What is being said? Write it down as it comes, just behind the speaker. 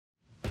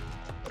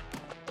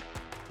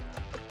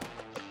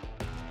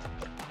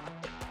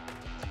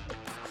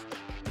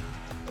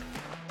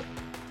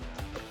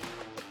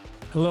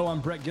Hello,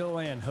 I'm Brett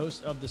Gilliland,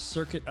 host of the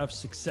Circuit of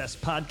Success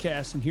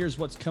podcast, and here's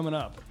what's coming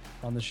up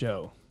on the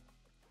show.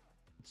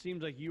 It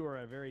seems like you are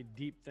a very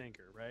deep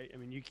thinker, right? I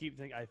mean, you keep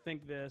thinking, I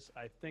think this,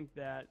 I think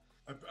that.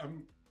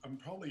 I'm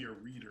probably a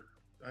reader.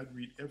 I'd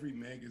read every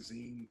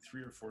magazine,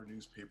 3 or 4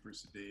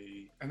 newspapers a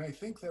day, and I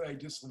think that I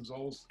just was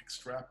always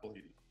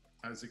extrapolating.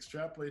 I was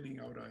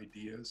extrapolating out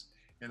ideas,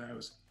 and I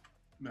was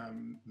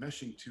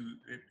meshing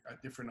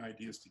different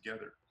ideas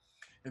together.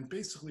 And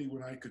basically,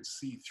 when I could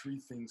see 3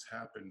 things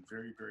happen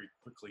very, very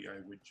quickly, I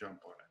would jump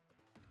on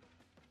it.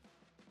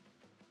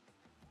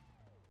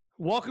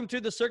 Welcome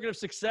to the Circuit of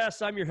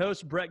Success. I'm your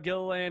host, Brett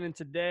Gilliland, and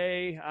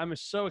today I'm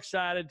so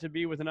excited to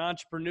be with an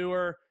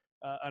entrepreneur,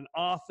 an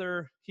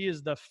author. He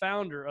is the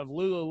founder of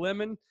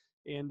Lululemon,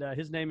 and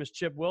his name is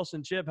Chip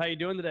Wilson. Chip, how you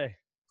doing today?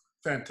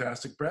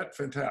 Fantastic, Brett.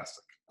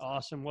 Fantastic.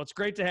 Awesome. Well, it's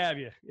great to have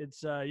you.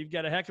 It's you've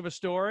got a heck of a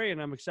story,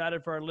 and I'm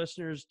excited for our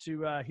listeners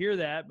to hear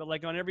that. But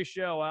like on every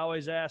show, I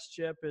always ask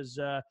Chip it's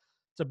a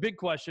big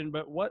question,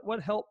 but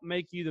what helped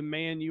make you the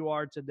man you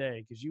are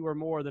today? Because you are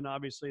more than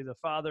obviously the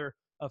father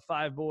of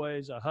 5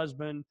 boys, a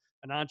husband,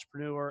 an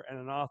entrepreneur, and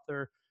an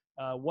author.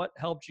 What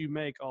helped you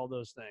make all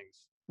those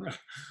things?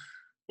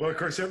 Well, of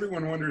course,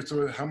 everyone wonders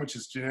how much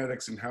is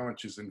genetics and how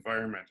much is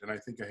environment. And I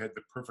think I had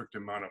the perfect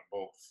amount of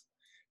both.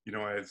 You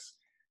know, as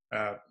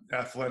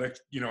athletic,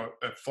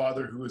 a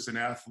father who was an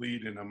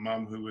athlete and a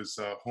mom who was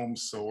a home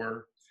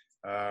sewer.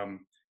 And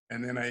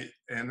then I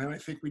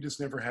think we just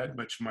never had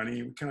much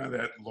money. We kind of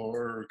that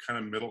lower kind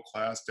of middle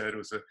class. Dad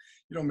was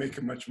you don't make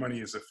much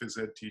money as a phys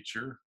ed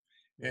teacher.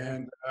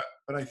 And,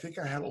 but I think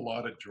I had a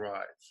lot of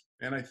drive.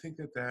 And I think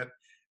that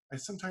I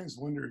sometimes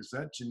wonder, is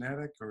that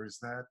genetic or is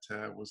that,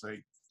 was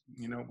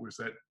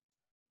that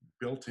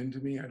built into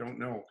me? I don't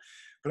know.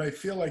 But I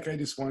feel like I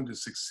just wanted to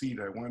succeed.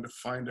 I wanted to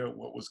find out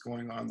what was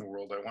going on in the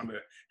world.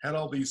 Had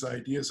all these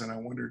ideas, and I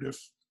wondered if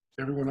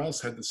everyone else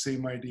had the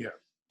same idea.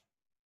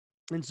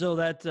 And so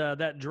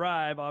that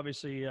drive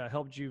obviously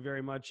helped you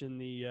very much in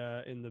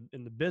the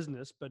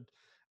business. But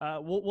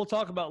we'll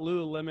talk about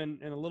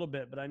Lululemon in a little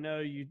bit. But I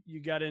know you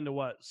got into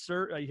what?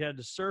 You had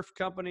the surf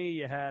company,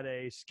 you had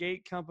a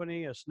skate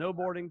company, a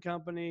snowboarding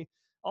company,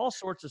 all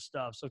sorts of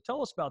stuff. So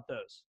tell us about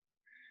those.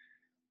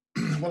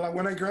 Well,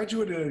 when I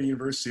graduated at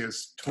university, I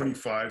was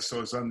 25, so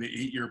I was on the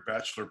 8-year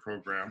bachelor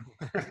program.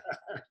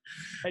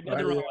 Hey,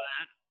 nothing wrong with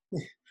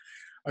that.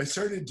 I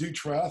started to do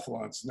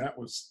triathlons, and that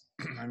was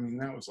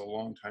a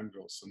long time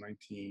ago, so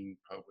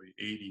probably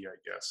 80, I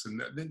guess. And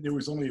then there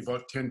was only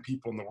about 10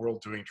 people in the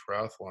world doing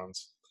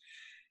triathlons.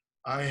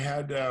 I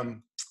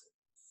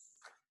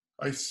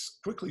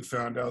quickly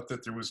found out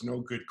that there was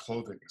no good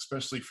clothing,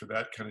 especially for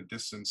that kind of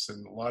distance,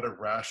 and a lot of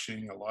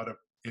rationing, a lot of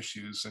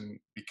issues. And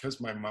because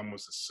my mom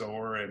was a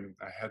sewer and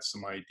I had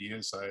some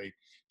ideas, I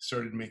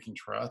started making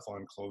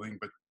triathlon clothing,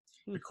 but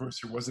of course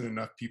there wasn't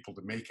enough people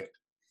to make it.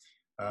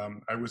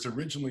 I was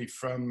originally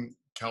from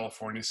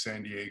California,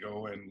 San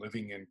Diego, and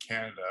living in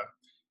Canada.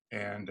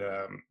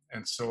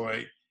 And so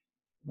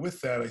with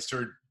that, I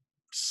started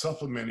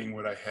supplementing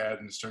what I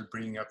had and started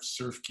bringing up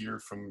surf gear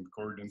from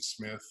Gordon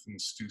Smith and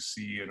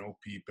Stussy and OP,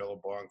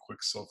 Billabong,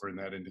 Quicksilver, and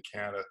that into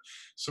Canada.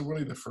 So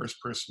really the first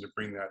person to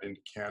bring that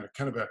into Canada,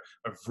 kind of a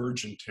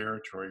virgin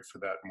territory for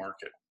that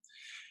market.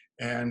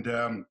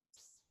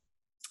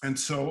 And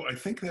so I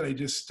think that I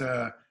just,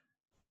 that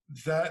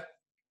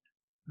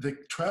the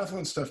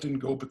triathlon stuff didn't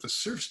go, but the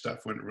surf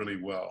stuff went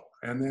really well.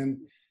 And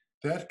then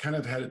that kind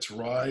of had its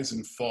rise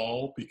and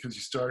fall, because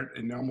you start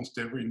in almost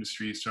every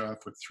industry, you start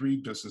off with 3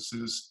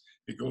 businesses.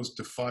 It goes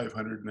to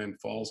 500 and then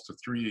falls to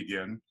 3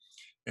 again.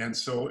 And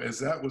so as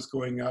that was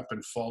going up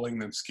and falling,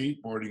 then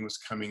skateboarding was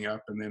coming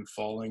up and then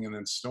falling, and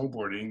then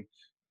snowboarding,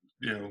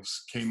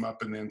 came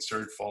up and then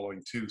started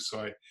falling too.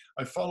 So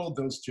I followed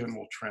those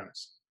general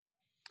trends.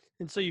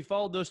 And so you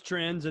followed those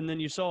trends, and then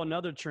you saw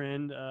another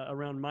trend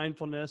around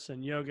mindfulness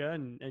and yoga,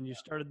 and you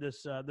started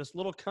this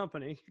little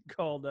company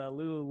called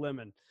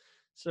Lululemon.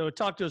 So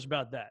talk to us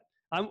about that.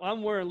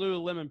 I'm wearing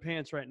Lululemon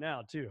pants right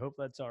now too. Hope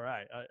that's all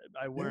right.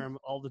 I wear them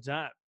all the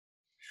time.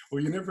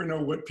 Well, you never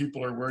know what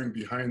people are wearing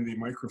behind the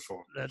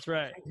microphone. That's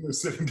right. They're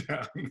sitting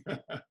down.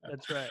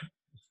 That's right.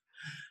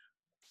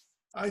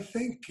 I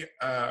think,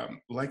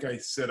 like I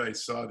said, I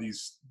saw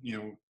these,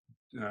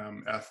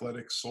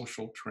 athletic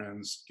social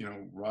trends,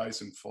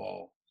 rise and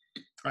fall.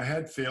 I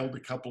had failed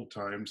a couple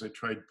times. I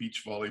tried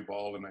beach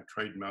volleyball and I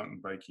tried mountain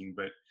biking,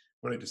 but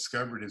what I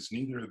discovered is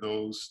neither of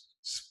those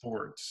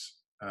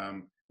sports,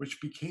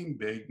 which became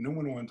big, no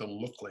one wanted to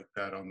look like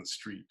that on the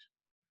street.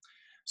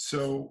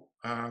 So,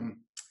 I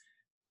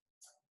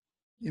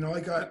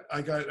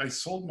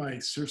sold my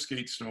surf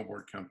skate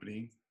snowboard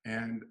company,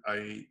 and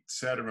I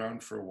sat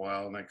around for a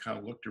while and I kind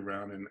of looked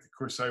around, and of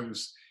course I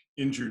was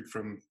injured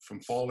from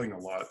falling a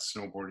lot,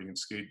 snowboarding and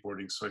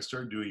skateboarding. So I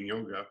started doing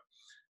yoga.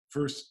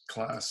 First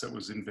class that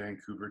was in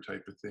Vancouver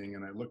type of thing.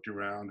 And I looked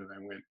around and I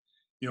went,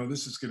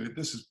 this is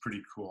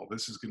pretty cool.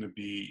 This is going to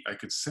be, I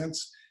could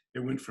sense it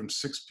went from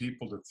 6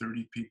 people to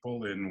 30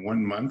 people in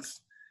 1 month.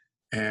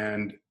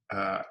 And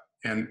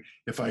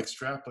if I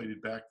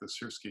extrapolated back the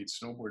surf skate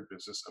snowboard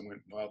business, I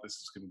went, wow, this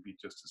is going to be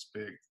just as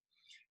big.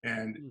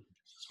 and Mm.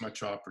 as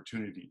much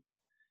opportunity.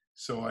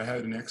 So I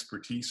had an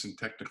expertise in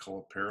technical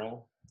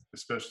apparel,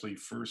 especially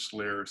first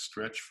layer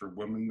stretch for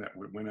women that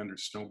went under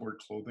snowboard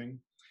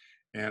clothing.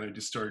 And I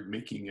just started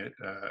making it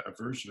a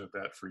version of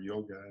that for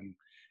yoga,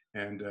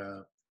 and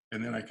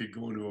and then I could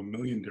go into a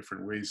million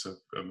different ways of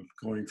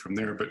going from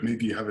there. But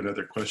maybe you have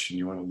another question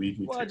you want to lead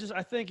me Well, to.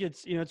 I think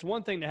it's, it's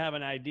one thing to have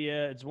an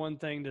idea. It's one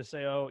thing to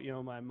say, oh,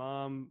 my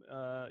mom,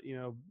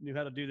 knew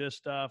how to do this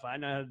stuff. I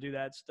know how to do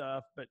that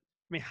stuff. But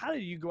I mean, how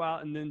did you go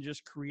out and then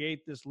just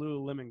create this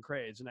Lululemon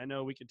craze? And I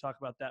know we could talk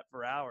about that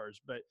for hours,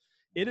 but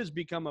it has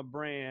become a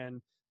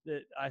brand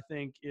that I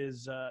think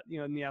is,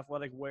 in the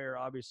athletic wear,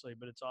 obviously,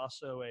 but it's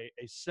also a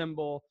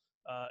symbol.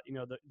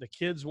 The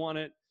kids want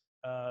it.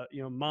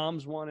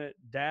 Moms want it,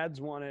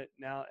 dads want it.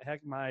 Now,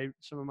 heck,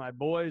 some of my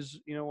boys,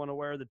 want to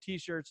wear the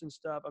T-shirts and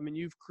stuff. I mean,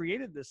 you've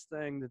created this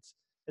thing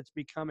that's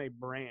become a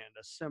brand,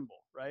 a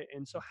symbol, right?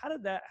 And so, how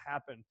did that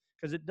happen?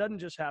 Because it doesn't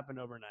just happen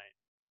overnight.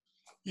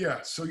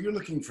 Yeah, so you're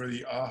looking for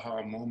the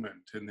aha moment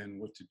and then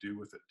what to do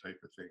with it type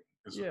of thing,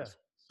 is Yeah,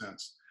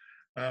 sense.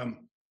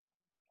 Um,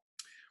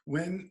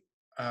 when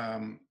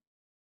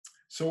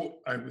So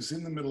I was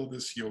in the middle of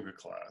this yoga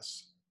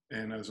class,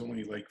 and I was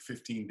only like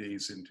 15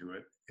 days into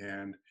it,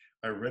 and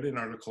I read an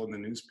article in the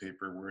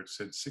newspaper where it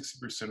said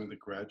 60% of the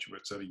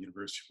graduates at a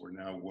university were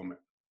now women.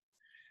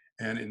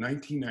 And in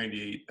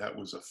 1998, that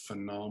was a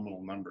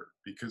phenomenal number,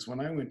 because when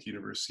I went to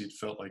university, it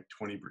felt like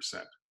 20%. You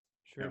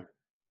know, sure.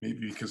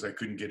 maybe because I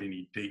couldn't get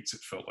any dates,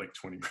 it felt like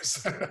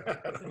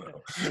 20%. I don't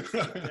know.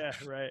 Yeah,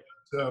 right.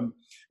 um,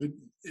 it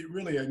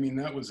really, I mean,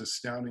 that was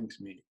astounding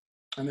to me.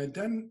 And I'd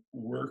done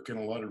work and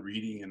a lot of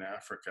reading in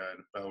Africa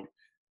about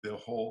the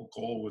whole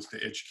goal was to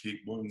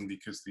educate women,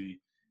 because the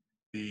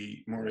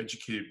more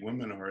educated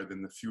women are,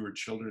 then the fewer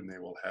children they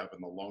will have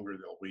and the longer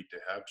they'll wait to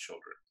have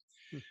children.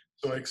 Hmm.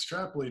 So I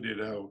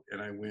extrapolated out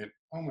and I went,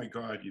 oh my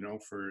God,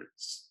 for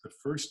the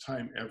first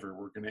time ever,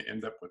 we're going to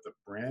end up with a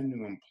brand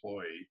new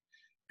employee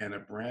and a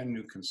brand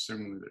new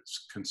consumer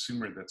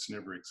that's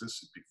never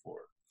existed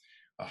before.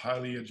 A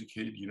highly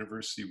educated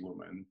university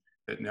woman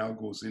that now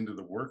goes into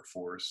the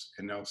workforce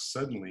and now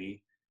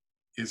suddenly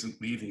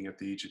isn't leaving at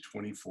the age of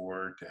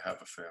 24 to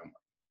have a family.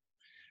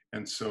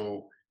 And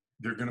so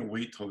they're going to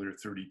wait till they're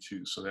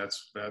 32. So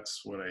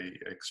that's what I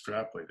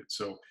extrapolated.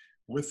 So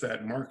with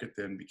that, market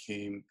then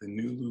became the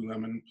new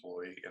Lululemon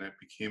employee, and it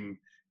became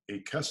a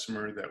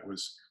customer that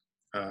was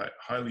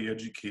highly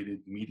educated,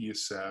 media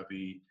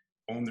savvy,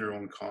 owned their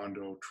own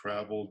condo,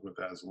 traveled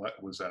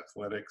was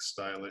athletic,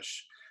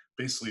 stylish,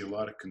 basically a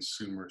lot of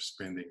consumer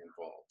spending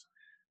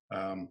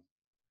involved.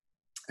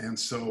 And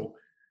so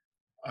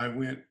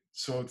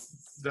so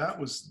that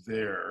was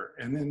there.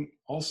 And then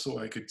also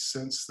I could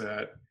sense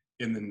that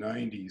in the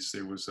 90s,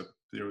 there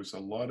was a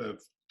lot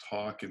of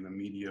talk in the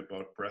media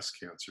about breast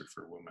cancer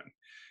for women.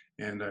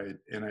 And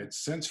I'd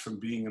sensed from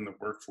being in the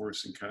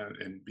workforce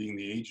and being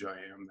the age I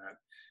am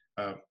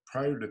that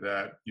prior to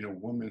that,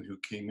 women who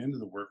came into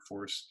the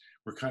workforce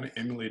were kind of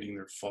emulating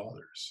their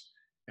fathers.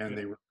 And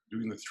they were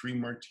doing the 3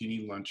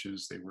 martini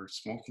lunches. They were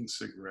smoking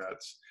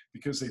cigarettes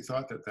because they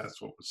thought that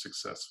that's what was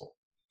successful.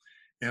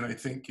 And I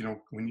think,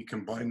 when you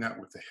combine that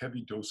with the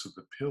heavy dose of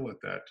the pill at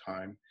that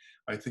time,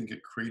 I think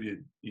it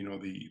created,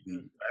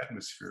 the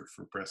atmosphere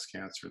for breast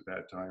cancer at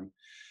that time.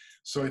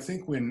 So I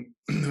think when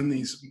when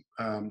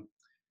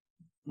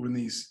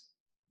these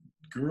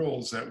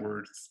girls that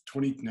were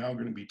 20, now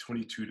going to be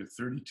 22 to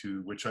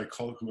 32,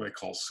 who I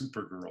call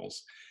super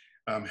girls,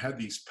 had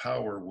these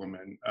power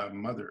women,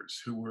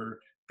 mothers who were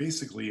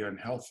basically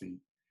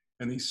unhealthy.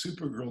 And these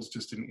super girls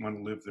just didn't want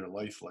to live their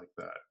life like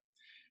that.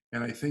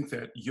 And I think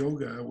that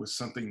yoga was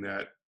something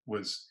that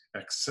was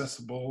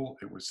accessible,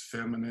 it was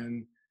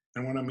feminine.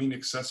 And when I mean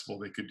accessible,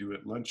 they could do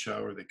it lunch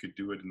hour, they could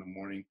do it in the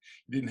morning.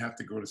 You didn't have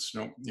to go to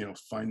snow,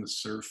 find the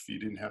surf, you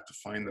didn't have to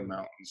find the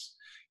mountains.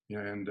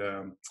 And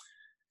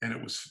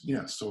it was,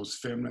 so it was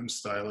feminine,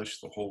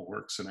 stylish, the whole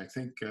works. And I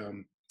think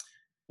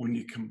when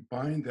you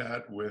combine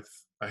that with,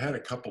 I had a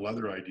couple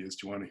other ideas.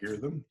 Do you want to hear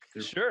them?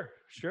 Sure.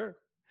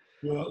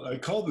 Well, I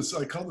call the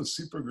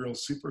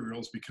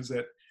Supergirls because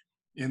that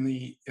in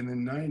the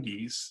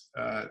 90s,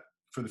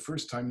 for the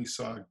first time, you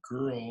saw a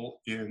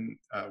girl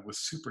with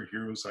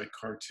superheroes like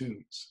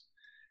cartoons.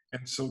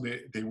 And so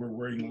they were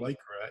wearing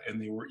Lycra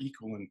and they were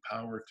equal in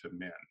power to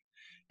men.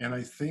 And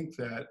I think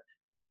that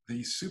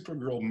the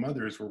Supergirl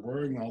mothers were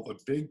wearing all the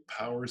big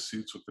power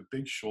suits with the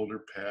big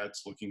shoulder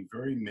pads, looking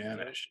very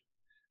mannish.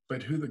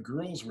 But who the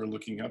girls were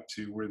looking up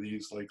to were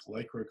these like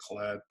Lycra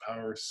clad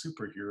power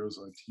superheroes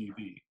on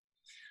TV.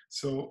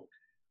 So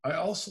I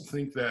also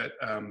think that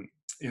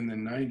in the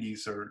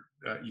 90s,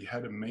 you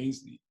had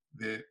amazing,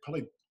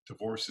 probably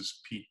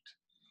divorces peaked.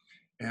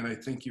 And I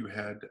think you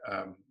had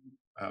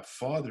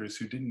fathers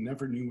who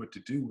never knew what to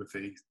do with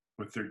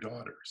their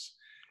daughters.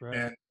 Right.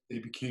 And they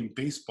became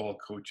baseball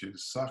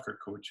coaches, soccer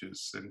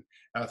coaches, and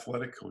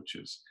athletic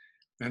coaches.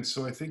 And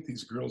so I think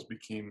these girls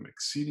became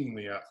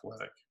exceedingly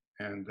athletic.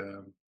 And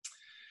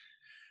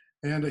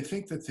I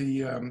think that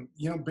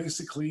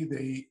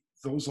basically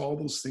all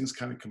those things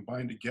kind of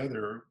combined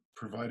together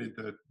provided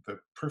the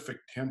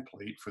perfect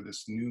template for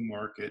this new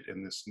market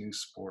and this new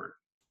sport.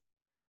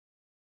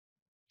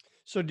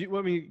 So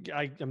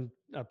I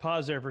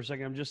pause there for a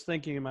second. I'm just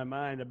thinking in my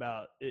mind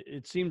about it.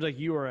 It seems like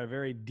you are a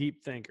very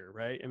deep thinker,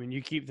 right? I mean,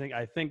 you keep thinking,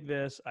 I think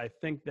this, I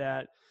think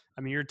that.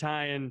 I mean, you're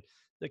tying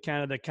the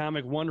kind of the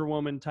comic Wonder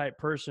Woman type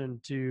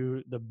person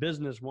to the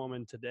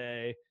businesswoman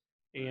today,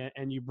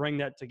 and you bring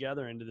that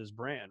together into this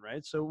brand,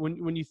 right? So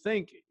when you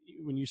think,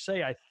 when you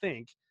say I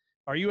think,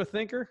 are you a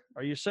thinker?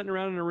 Are you sitting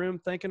around in a room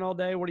thinking all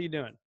day? What are you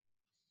doing?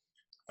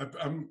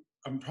 I'm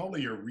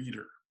probably a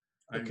reader.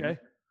 I read Okay. a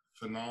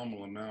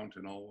phenomenal amount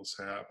and always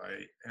have.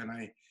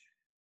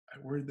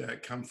 Where'd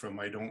that come from?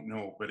 I don't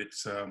know, but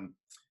it's I'd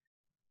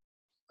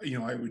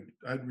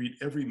read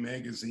every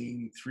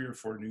magazine, 3 or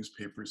 4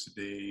 newspapers a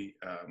day.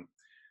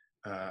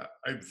 I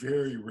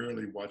very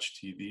rarely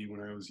watched TV when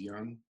I was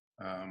young,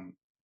 and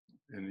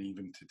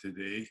even to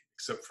today,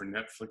 except for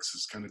Netflix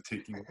is kind of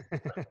taking.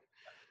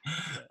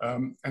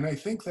 And I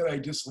think that I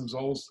just was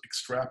always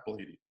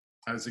extrapolating.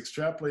 I was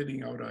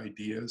extrapolating out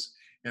ideas,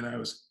 and I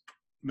was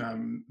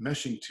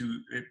meshing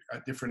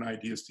different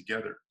ideas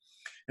together.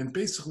 And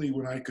basically,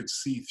 when I could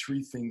see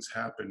 3 things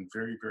happen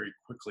very, very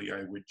quickly,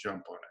 I would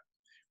jump on it,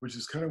 which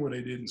is kind of what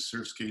I did in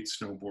surf, skate,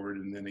 snowboard,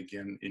 and then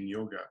again in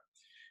yoga.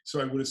 So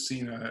I would have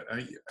seen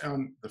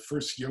on the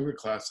first yoga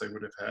class I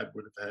would have had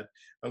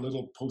a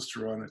little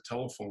poster on a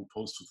telephone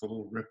post with a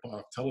little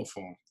rip-off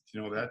telephone,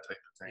 that type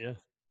of thing. Yeah.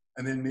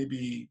 And then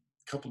maybe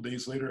a couple of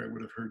days later, I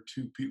would have heard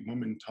 2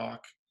 women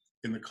talk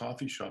in the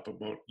coffee shop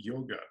about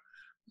yoga.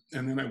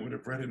 And then I would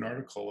have read an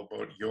article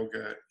about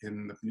yoga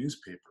in the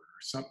newspaper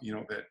or something,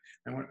 that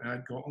and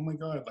I'd go, oh my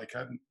God, like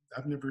I've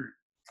never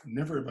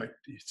have I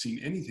seen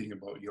anything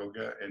about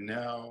yoga. And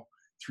now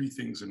 3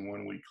 things in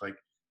 1 week, like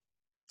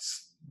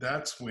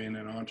that's when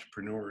an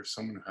entrepreneur,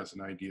 someone who has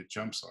an idea,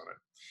 jumps on it.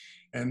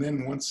 And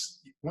then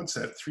once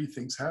that 3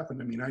 things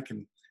happen, I mean,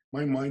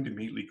 my mind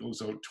immediately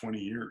goes out 20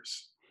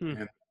 years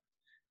and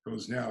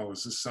goes, now,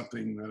 is this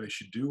something that I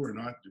should do or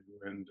not do?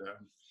 And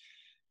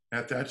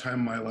at that time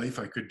in my life,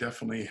 I could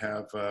definitely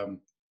have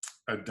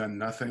I'd done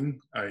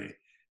nothing. I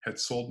had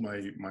sold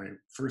my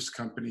first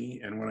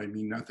company, and when I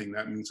mean nothing,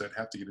 that means I'd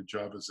have to get a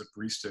job as a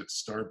barista at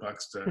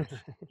Starbucks to,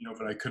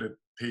 but I could have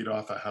paid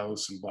off a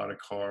house and bought a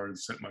car and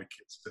sent my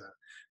kids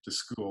to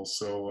school.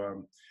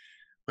 So,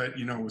 but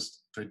I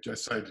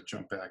decided to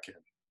jump back in.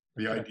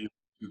 The idea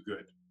was too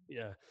good.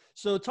 Yeah.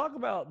 So talk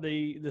about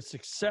the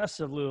success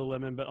of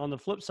Lululemon, but on the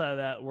flip side of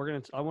that,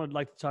 I would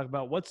like to talk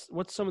about what's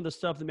some of the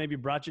stuff that maybe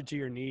brought you to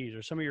your knees,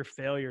 or some of your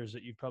failures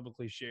that you've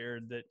publicly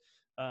shared that,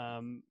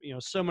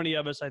 so many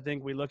of us, I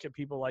think we look at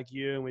people like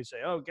you and we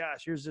say, oh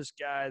gosh, here's this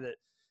guy that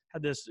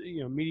had this,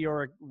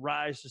 meteoric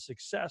rise to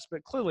success,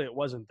 but clearly it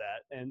wasn't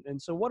that.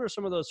 And so what are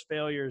some of those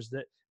failures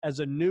that, as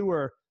a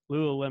newer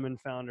Lululemon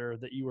founder,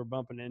 that you were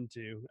bumping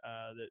into,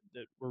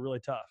 that were really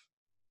tough?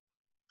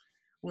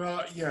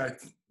 Well, yeah,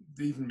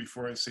 even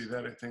before I say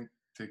that, I think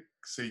to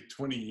say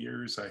 20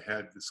 years, I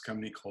had this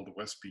company called the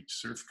West Beach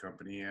Surf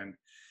Company, and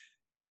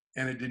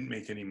it didn't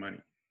make any money.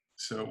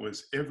 So it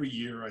was every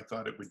year I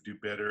thought it would do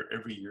better.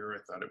 Every year I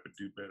thought it would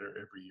do better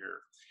every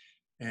year.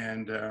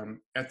 And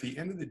at the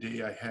end of the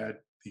day, I had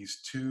these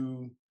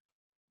two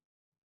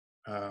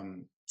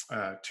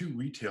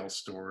retail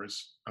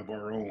stores of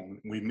our own.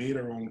 We made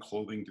our own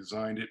clothing,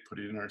 designed it, put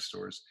it in our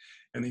stores.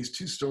 And these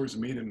 2 stores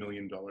made $1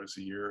 million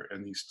a year.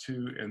 And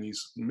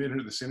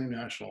this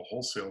international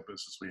wholesale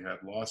business we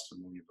had lost $1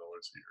 million a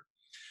year.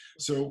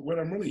 So what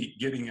I'm really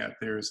getting at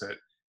there is that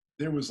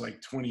there was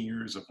like 20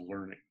 years of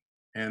learning.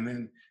 And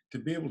then to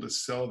be able to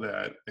sell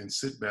that and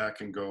sit back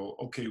and go,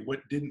 okay,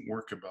 what didn't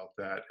work about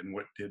that and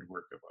what did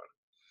work about it?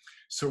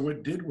 So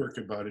what did work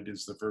about it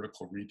is the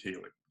vertical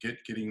retailing,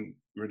 getting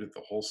rid of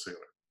the wholesaler.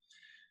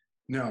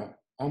 Now,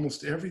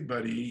 almost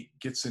everybody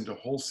gets into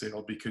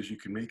wholesale because you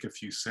can make a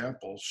few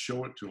samples,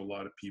 show it to a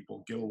lot of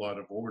people, get a lot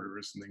of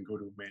orders, and then go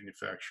to a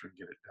manufacturer and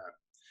get it done.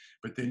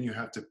 But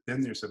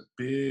then there's a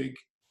big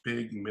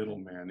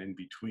middleman in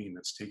between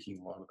that's taking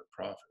a lot of the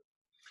profit.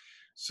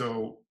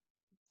 So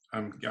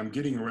I'm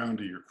getting around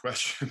to your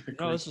question.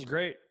 Oh, this is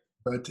great.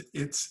 But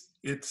it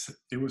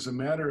was a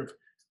matter of,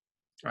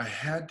 I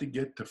had to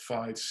get to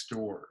 5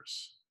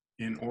 stores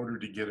in order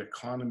to get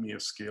economy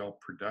of scale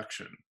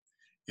production,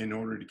 in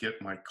order to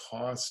get my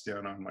costs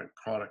down on my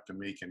product to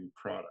make any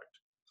product.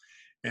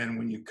 And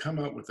when you come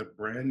out with a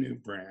brand new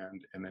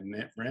brand and a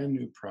brand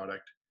new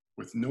product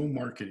with no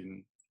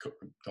marketing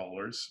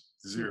dollars,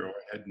 zero,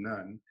 I had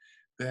none,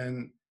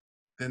 then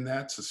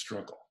that's a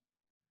struggle.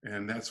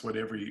 And that's what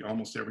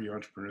almost every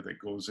entrepreneur that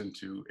goes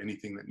into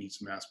anything that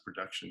needs mass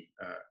production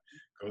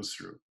goes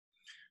through.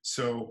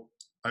 So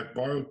I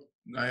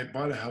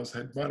bought a house. I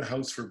had bought a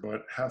house for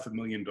about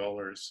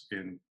 $500,000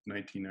 in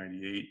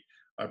 1998.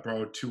 I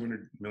borrowed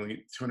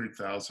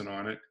 $200,000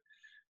 on it.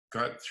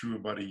 Got through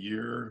about a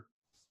year.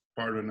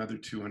 Borrowed another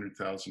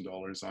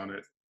 $200,000 on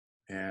it,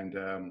 and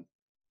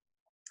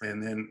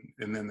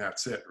then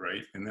that's it,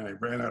 right? And then I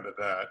ran out of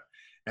that,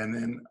 and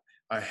then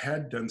I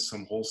had done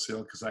some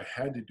wholesale because I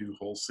had to do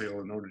wholesale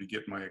in order to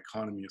get my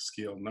economy of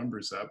scale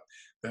numbers up.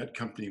 That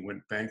company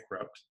went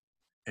bankrupt.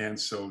 And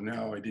so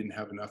now I didn't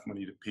have enough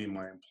money to pay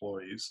my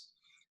employees.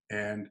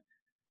 And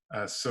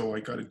so I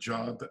got a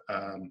job.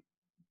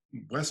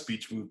 West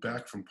Beach moved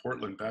back from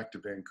Portland back to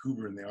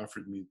Vancouver, and they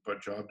offered me a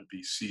job to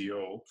be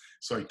CEO.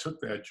 So I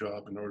took that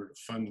job in order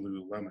to fund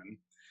Lululemon.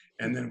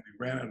 And then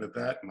we ran out of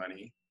that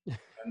money.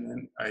 And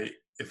then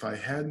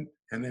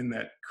and then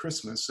that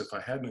Christmas, if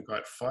I hadn't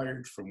got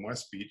fired from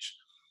West Beach,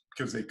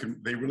 because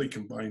they really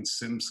combined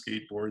Sim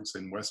skateboards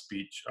and West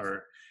Beach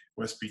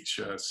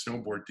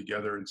snowboard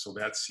together, and so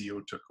that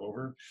CEO took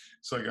over.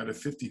 So I got a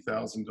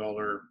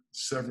 $50,000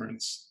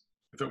 severance.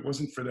 If it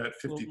wasn't for that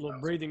 50,000, little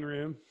breathing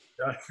room,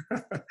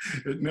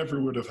 it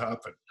never would have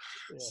happened.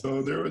 yeah.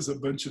 So there was a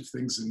bunch of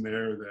things in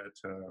there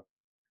that.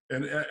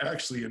 And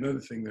actually,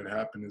 another thing that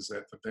happened is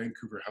that the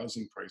Vancouver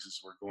housing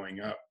prices were going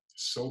up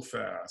so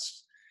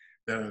fast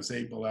that I was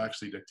able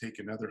actually to take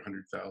another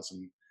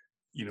 100,000,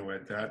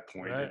 at that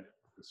point. Right.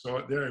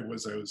 So there I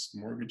was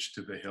mortgaged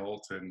to the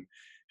hilt and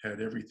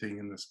had everything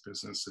in this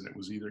business, and it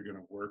was either going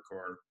to work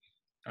or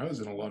I was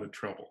in a lot of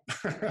trouble.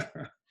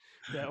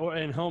 Yeah,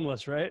 and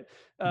homeless, right?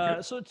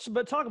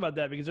 But talk about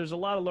that, because there's a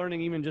lot of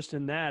learning even just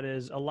in that.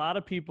 Is a lot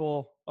of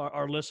people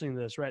are listening to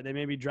this, right? They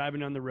may be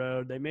driving on the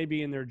road, they may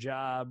be in their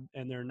job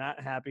and they're not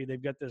happy.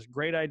 They've got this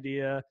great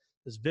idea,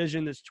 this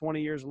vision that's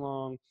 20 years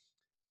long,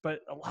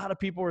 but a lot of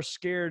people are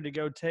scared to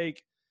go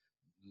take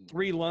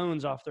 3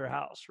 loans off their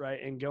house,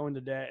 right? And go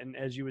into debt. And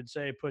as you would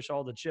say, push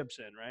all the chips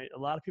in, right? A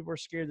lot of people are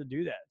scared to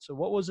do that. So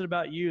what was it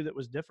about you that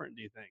was different,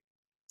 do you think?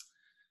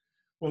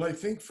 Well, I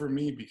think for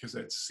me, because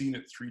I'd seen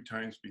it 3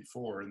 times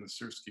before in the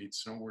surf skate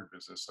snowboard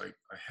business, I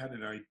had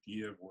an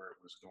idea of where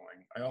it was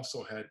going. I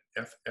also had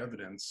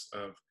evidence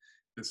of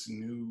this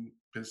new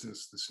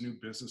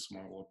business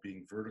model of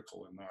being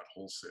vertical and not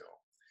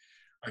wholesale.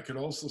 I could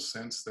also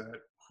sense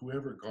that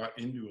whoever got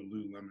into a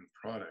Lululemon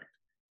product,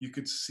 you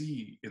could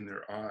see in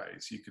their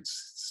eyes, you could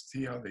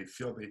see how they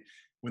feel.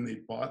 When they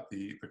bought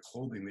the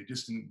clothing, they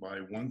just didn't buy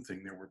one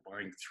thing, they were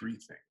buying 3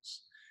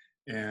 things.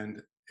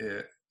 And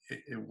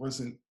it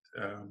wasn't,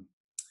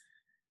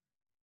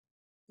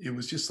 it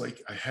was just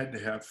like I had to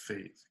have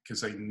faith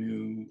because I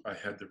knew I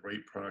had the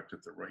right product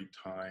at the right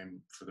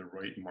time for the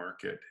right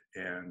market.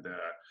 And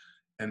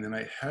then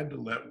I had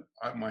to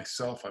I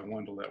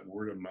wanted to let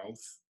word of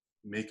mouth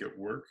make it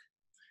work.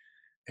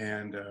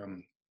 And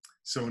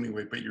so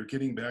anyway, but you're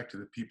getting back to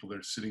the people that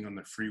are sitting on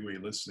the freeway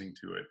listening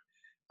to it.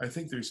 I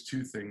think there's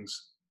 2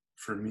 things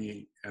for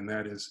me, and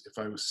that is, if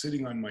I was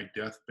sitting on my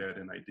deathbed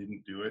and I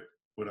didn't do it,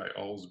 would I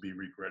always be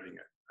regretting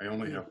it? I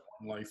only have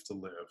one life to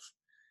live,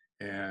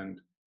 and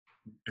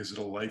is it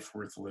a life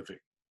worth living?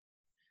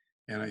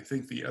 And I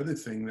think the other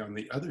thing on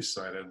the other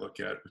side I look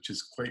at, which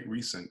is quite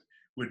recent,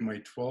 would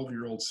my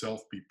 12-year-old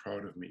self be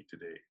proud of me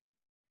today?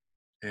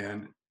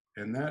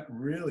 And that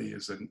really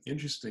is an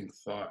interesting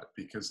thought,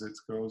 because it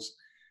goes,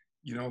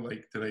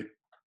 like, did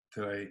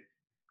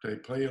I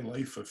play a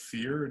life of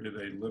fear, or did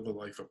I live a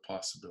life of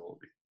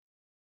possibility?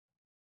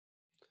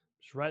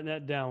 Just writing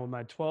that down. Would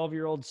my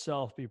 12-year-old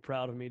self be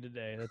proud of me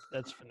today?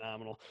 That's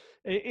phenomenal.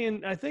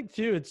 And I think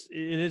too,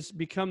 it has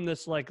become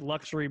this like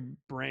luxury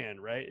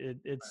brand, right?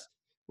 It's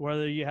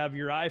whether you have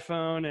your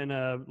iPhone and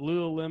a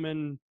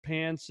Lululemon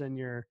pants and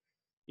your,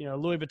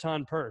 Louis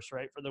Vuitton purse,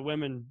 right? For the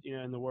women,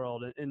 in the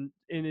world. And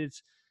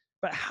it's,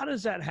 but how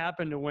does that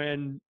happen to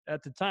when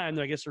at the time,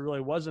 I guess there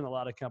really wasn't a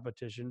lot of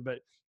competition, but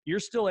you're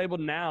still able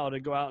now to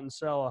go out and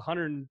sell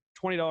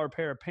 $120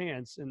 pair of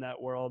pants in that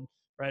world,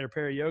 right? Or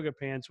pair of yoga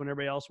pants when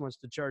everybody else wants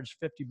to charge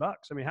 $50.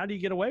 I mean, how do you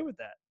get away with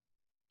that?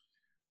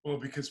 Well,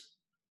 because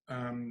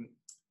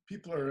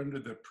people are under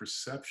the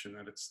perception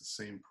that it's the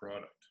same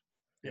product.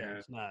 Yeah, and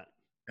it's not.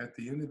 At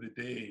the end of the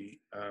day,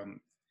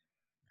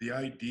 the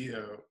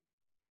idea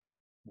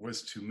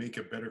was to make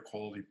a better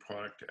quality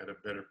product at a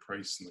better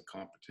price than the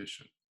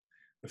competition.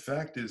 The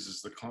fact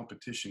is the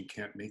competition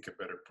can't make a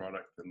better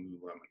product than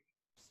Lululemon.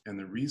 And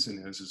the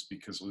reason is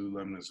because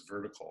Lululemon is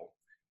vertical,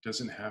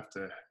 doesn't have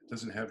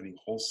any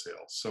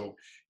wholesale. So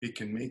it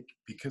can make,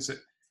 because it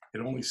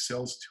only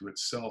sells to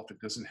itself, it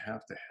doesn't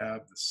have to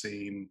have the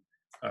same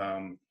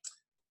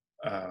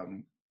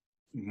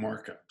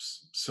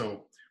markups.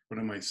 So what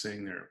am I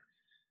saying there?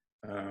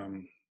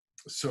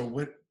 So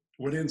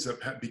what ends up,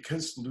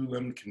 because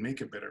Lululemon can make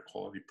a better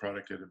quality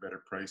product at a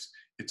better price,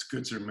 its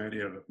goods are made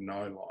out of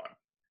nylon,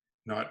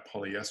 not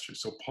polyester.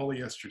 So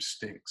polyester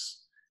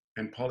stinks,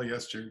 and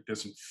polyester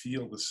doesn't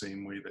feel the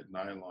same way that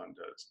nylon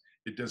does.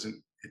 It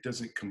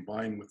doesn't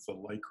combine with the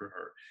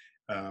lycra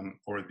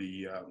or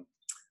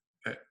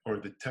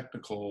the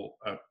technical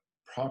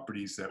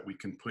properties that we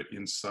can put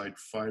inside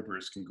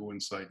fibers can go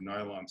inside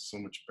nylon so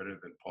much better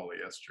than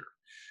polyester.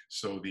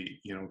 So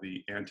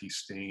the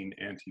anti-stain,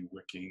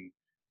 anti-wicking,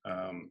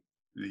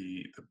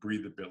 the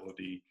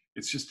breathability,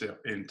 it's just an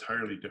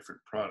entirely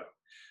different product.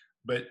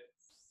 But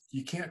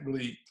you can't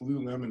really,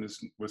 Lululemon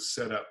was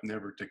set up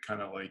never to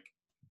kind of like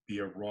be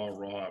a raw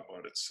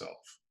about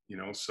itself,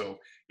 so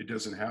it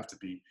doesn't have to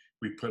be.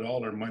 We put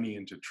all our money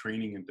into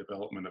training and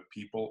development of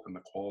people and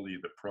the quality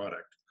of the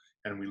product,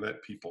 and we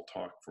let people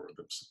talk for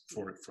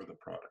the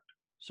product.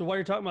 So while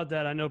you're talking about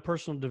that, I know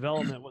personal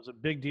development was a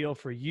big deal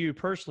for you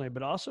personally,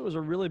 but also was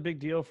a really big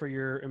deal for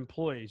your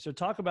employees. So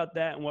talk about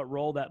that and what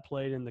role that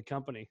played in the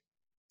company.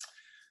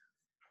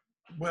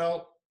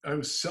 Well, I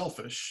was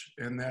selfish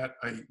in that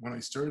when I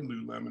started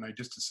Lululemon, I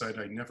just decided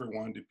I never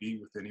wanted to be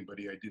with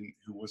anybody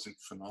who wasn't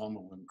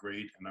phenomenal and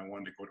great, and I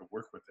wanted to go to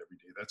work with every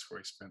day. That's where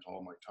I spent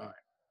all my time.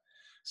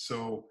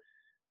 So,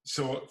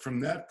 so from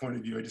that point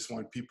of view, I just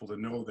want people to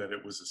know that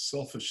it was a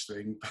selfish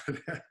thing,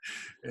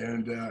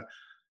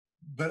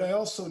 but I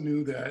also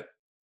knew that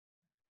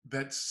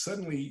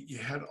suddenly you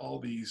had all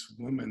these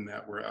women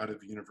that were out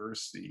of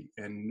university,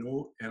 and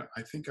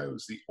I think I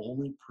was the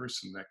only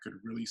person that could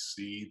really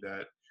see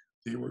that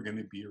they were going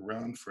to be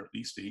around for at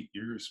least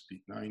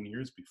 9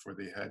 years before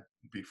they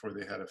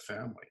had a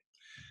family.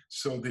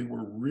 So they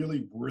were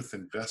really worth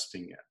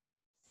investing in.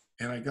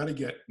 And I got to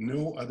get,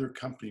 no other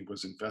company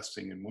was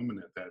investing in women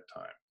at that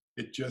time.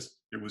 It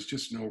was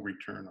just no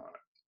return on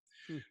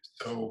it. Hmm.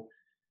 So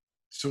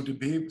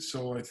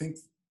I think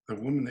the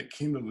women that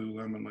came to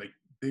Lululemon, like,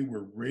 they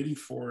were ready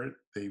for it.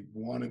 They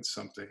wanted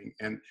something.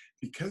 And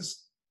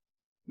because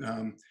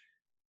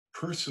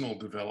personal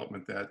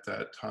development at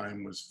that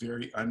time was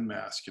very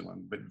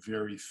unmasculine, but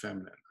very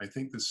feminine. I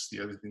think this is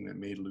the other thing that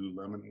made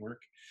Lululemon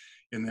work,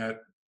 in that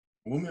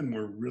women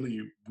were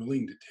really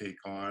willing to take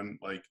on,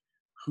 like,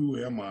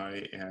 who am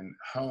I and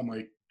how am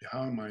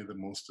I the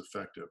most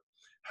effective?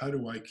 How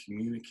do I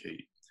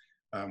communicate?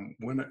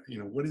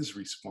 What is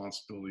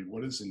responsibility?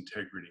 What is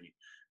integrity?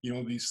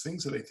 These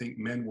things that I think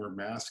men were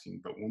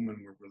masking, but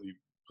women were really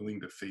willing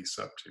to face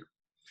up to.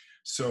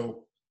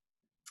 So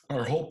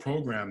our whole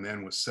program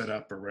then was set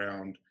up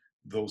around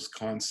those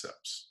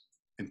concepts: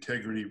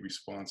 integrity,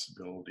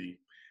 responsibility,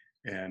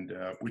 and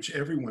which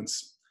everyone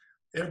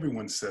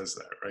says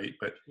that, right?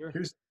 But Sure.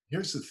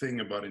 here's the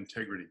thing about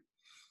integrity.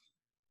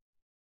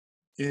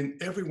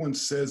 Everyone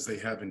says they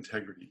have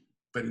integrity,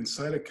 but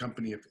inside a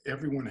company, if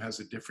everyone has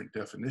a different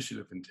definition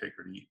of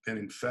integrity, then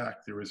in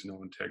fact there is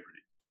no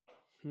integrity.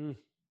 Hmm.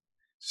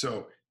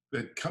 So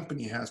the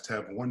company has to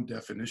have one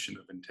definition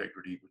of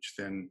integrity, which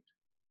then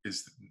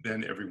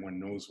everyone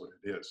knows what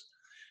it is.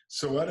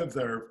 So out of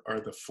there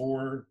are the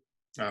four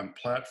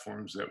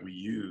platforms that we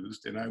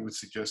used, and I would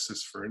suggest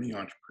this for any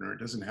entrepreneur. It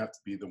doesn't have to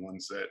be the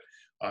ones that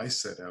I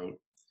set out.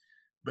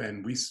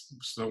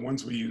 So the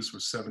ones we used were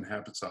 7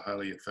 Habits of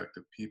Highly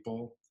Effective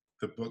People,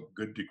 the book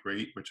Good to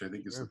Great, which I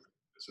think is Sure. the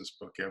best business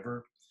book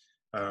ever,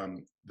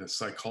 The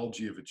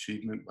Psychology of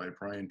Achievement by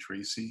Brian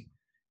Tracy.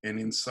 And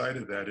inside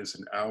of that is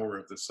an hour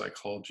of the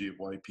psychology of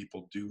why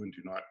people do and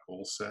do not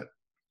goal set.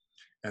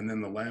 And then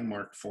the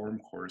Landmark Forum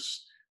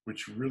course,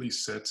 which really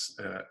sets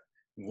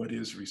what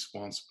is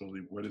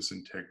responsibility, what is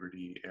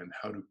integrity, and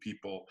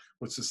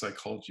what's the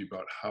psychology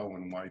about how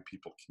and why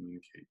people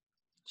communicate.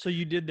 So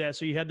you did that.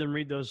 So you had them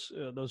read those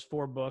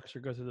 4 books or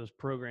go through those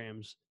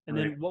programs. And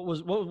Right. then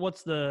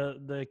what's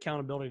the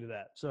accountability to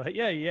that? So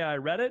yeah, I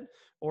read it,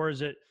 or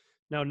is it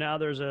no? Now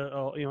there's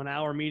an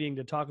hour meeting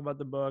to talk about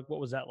the book.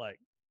 What was that like?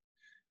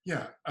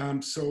 Yeah.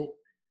 So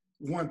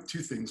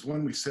two things.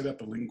 One, we set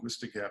up a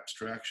linguistic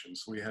abstraction.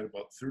 So we had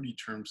about 30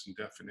 terms and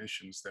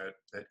definitions that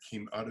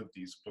came out of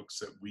these books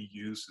that we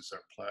used as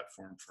our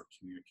platform for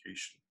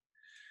communication.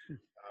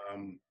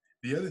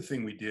 The other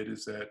thing we did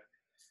is that,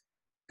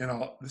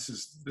 this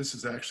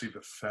is actually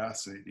the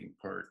fascinating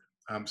part.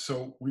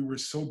 So we were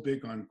so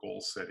big on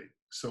goal setting.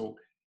 So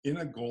in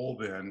a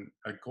goal,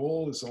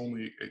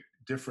 it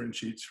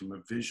differentiates from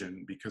a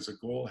vision, because a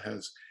goal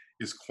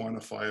is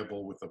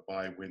quantifiable with a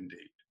buy-win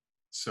date.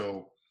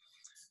 So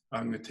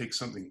I'm going to take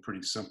something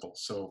pretty simple.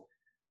 So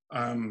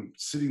I'm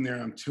sitting there,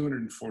 I'm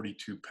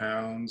 242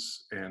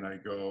 pounds, and I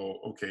go,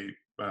 okay,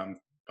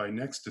 by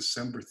next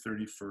December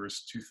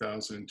 31st,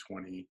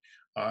 2020,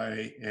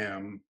 I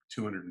am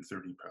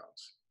 230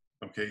 pounds.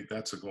 Okay,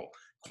 that's a goal.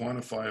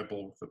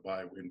 Quantifiable with a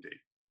buy-win date.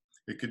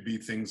 It could be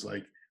things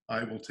like,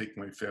 I will take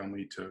my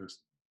family to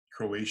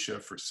Croatia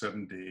for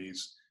 7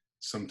 days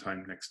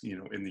sometime next,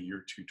 in the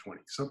year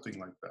 2020, something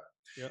like that.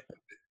 Yep.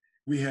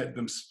 We had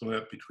them split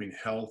up between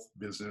health,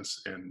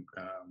 business,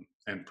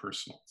 and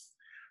personal.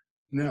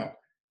 Now,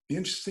 the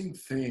interesting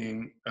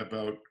thing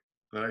that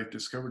I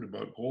discovered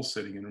about goal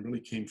setting, and it really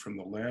came from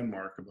the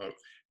Landmark, about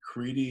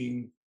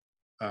creating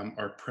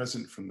our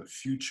present from the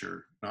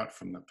future, not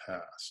from the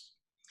past.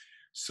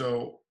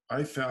 So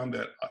I found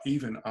that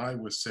even I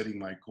was setting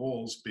my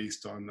goals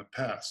based on the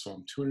past. So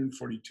I'm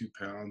 242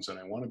 pounds, and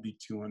I want to be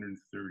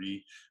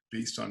 230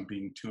 based on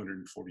being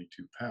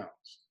 242 pounds.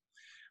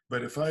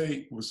 But if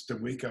I was to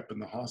wake up in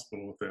the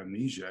hospital with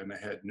amnesia and I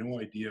had no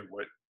idea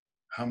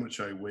how much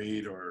I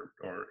weighed or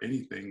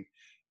anything,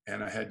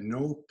 and I had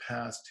no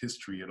past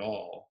history at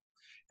all,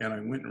 and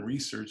I went and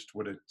researched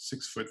what a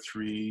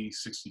 6'3",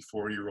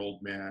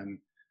 64-year-old man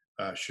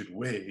should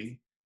weigh,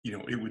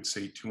 it would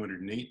say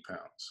 208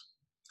 pounds.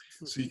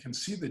 So you can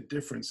see the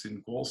difference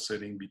in goal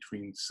setting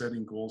between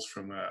setting goals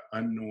from an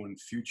unknown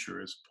future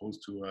as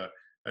opposed to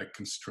a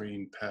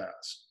constrained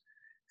past.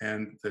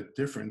 And the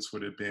difference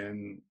would have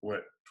been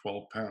what,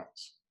 12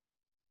 pounds.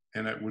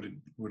 And that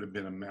would have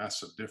been a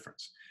massive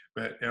difference.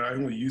 But and I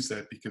only use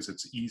that because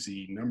it's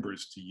easy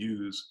numbers to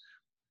use.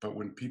 But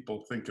when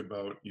people think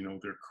about, you know,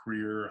 their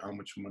career, how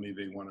much money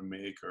they want to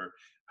make, or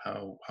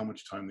how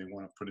much time they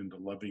want to put into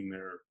loving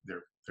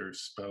their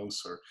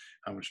spouse, or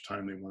how much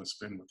time they want to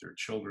spend with their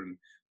children,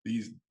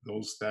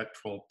 that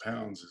 12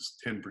 pounds is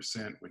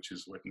 10%, which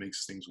is what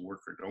makes things work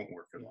or don't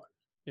work in life.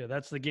 Yeah,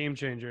 that's the game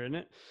changer, isn't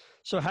it?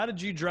 So how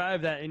did you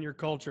drive that in your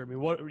culture? I mean,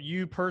 what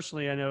you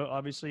personally, I know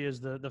obviously as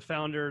the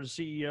founder, the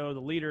CEO, the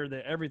leader,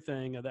 the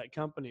everything of that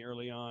company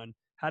early on,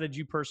 how did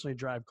you personally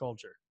drive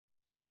culture?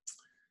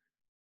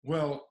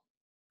 Well,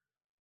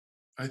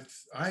 I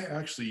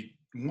actually,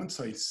 once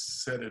I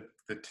set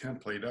the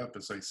template up,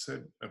 as I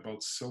said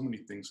about so many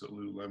things at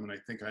Lululemon, I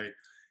think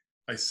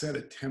I set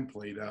a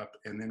template up,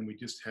 and then we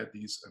just had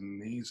these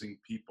amazing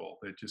people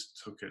that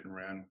just took it and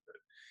ran with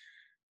it.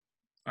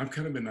 I'm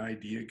kind of an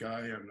idea guy.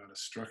 I'm not a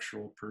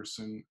structural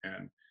person,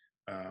 and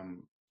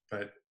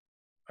but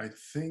I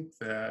think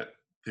that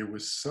there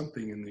was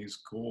something in these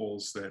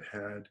goals that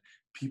had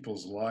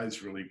people's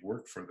lives really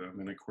work for them.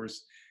 And of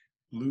course,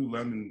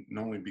 Lululemon,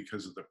 not only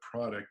because of the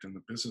product and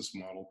the business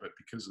model, but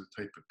because of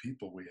the type of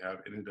people we have,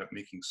 ended up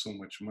making so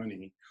much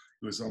money.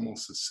 It was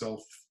almost a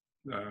self,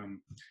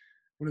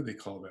 what do they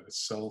call that? A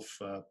self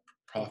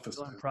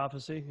prophecy.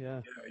 Prophecy,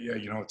 yeah. Yeah,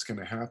 you know, it's going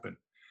to happen.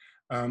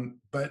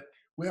 But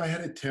I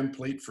had a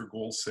template for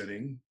goal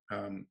setting,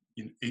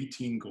 in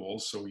 18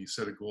 goals. So you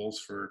set a goals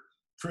for,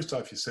 first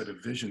off, you set a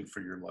vision for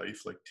your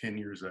life, like 10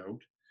 years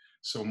out.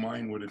 So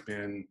mine would have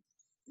been,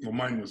 well,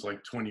 mine was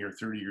like 20 or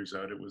 30 years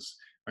out. It was,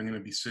 I'm going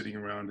to be sitting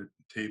around a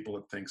table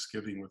at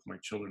Thanksgiving with my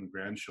children and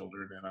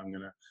grandchildren,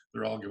 and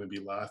they're all going to be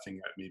laughing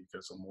at me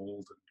because I'm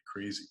old and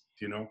crazy,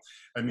 you know?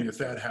 I mean, if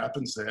that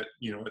happens at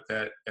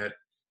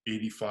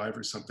 85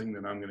 or something,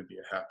 then I'm going to be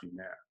a happy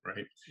man,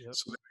 right? Yep.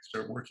 So then I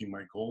start working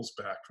my goals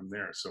back from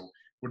there. So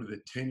what are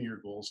the 10-year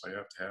goals I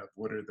have to have?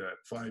 What are the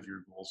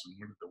 5-year goals? And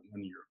what are the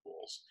 1-year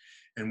goals?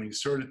 And when you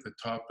start at the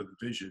top of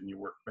the vision, you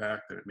work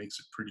back, then it makes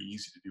it pretty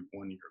easy to do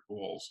 1-year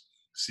goals,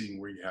 seeing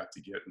where you have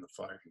to get in the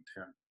 5 and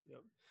 10. Yep.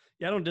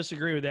 Yeah, I don't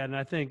disagree with that. And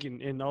I think,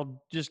 and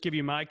I'll just give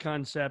you my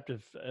concept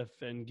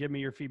and give me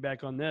your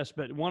feedback on this,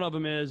 but one of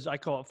them is, I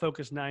call it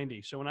Focus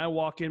 90. So when I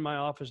walk in my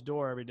office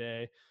door every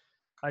day,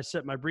 I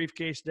set my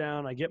briefcase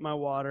down, I get my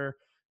water.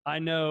 I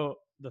know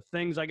the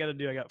things I got to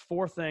do. I got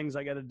 4 things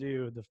I got to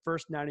do the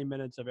first 90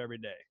 minutes of every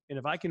day. And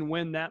if I can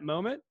win that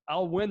moment,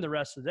 I'll win the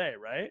rest of the day.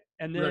 Right.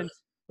 And then, Right.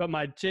 but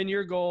my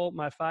 10-year goal,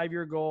 my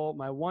 5-year goal,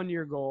 my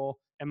 1-year goal,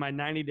 and my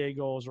 90-day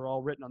goals are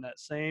all written on that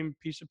same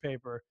piece of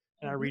paper.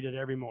 And I read it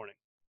every morning.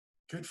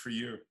 Good for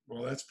you.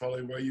 Well, that's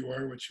probably why you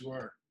are what you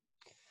are.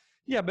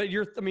 Yeah, but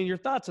your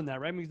thoughts on that,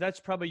 right? I mean, that's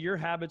probably your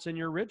habits and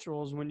your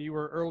rituals when you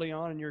were early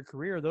on in your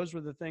career. Those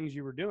were the things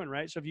you were doing,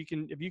 right? So if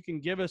you can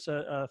give us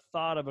a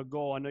thought of a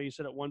goal. I know you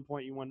said at one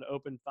point you wanted to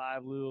open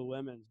 5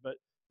 Lululemons, but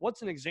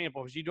what's an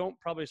example? Because you don't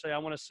probably say, I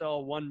want to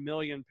sell 1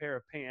 million pair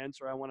of pants,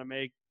 or I want to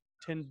make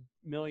 $10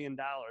 million.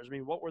 I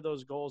mean, what were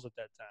those goals at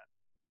that time?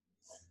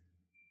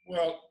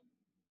 Well,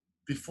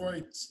 before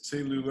I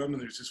say Lululemon,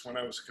 there's just when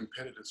I was a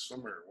competitive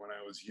swimmer when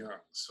I was young.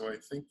 So I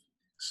think,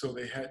 so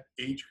they had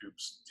age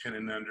groups, 10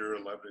 and under,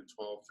 11 and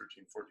 12,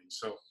 13, 14.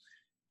 So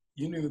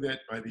you knew that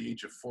by the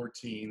age of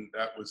 14,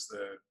 that was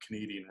the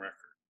Canadian record,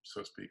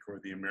 so to speak, or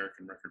the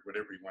American record,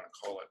 whatever you want to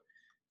call it.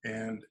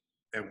 And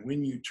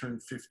when you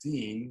turned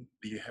 15,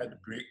 you had to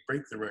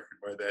break the record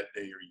by that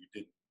day or you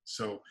didn't.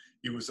 So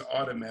it was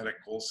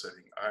automatic goal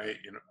setting.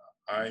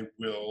 I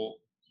will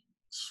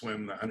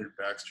swim the 100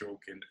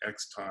 backstroke in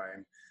X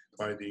time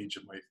by the age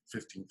of my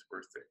 15th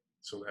birthday.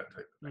 So that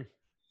type of thing.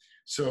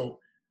 So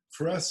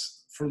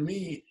for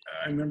me,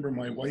 I remember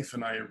my wife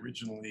and I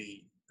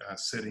originally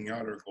setting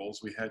out our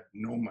goals. We had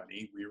no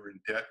money. We were in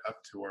debt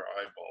up to our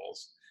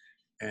eyeballs.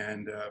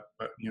 And,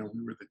 but you know,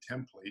 we were the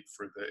template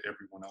for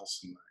everyone else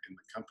in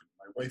the company.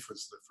 My wife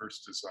was the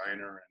first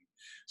designer. And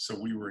so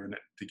we were in it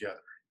together.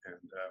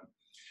 And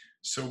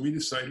so we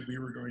decided we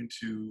were going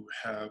to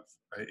have,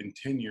 in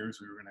 10 years,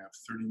 we were going to have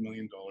 $30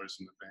 million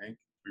in the bank.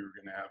 We were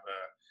going to have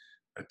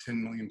a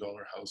 $10 million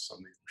house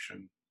on the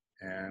ocean.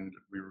 And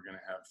we were going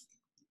to have,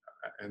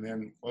 and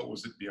then what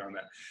was it beyond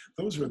that?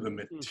 Those were the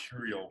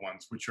material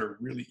ones, which are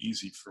really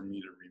easy for me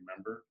to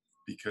remember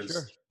because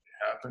it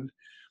happened.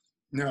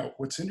 Now,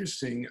 what's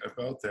interesting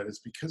about that is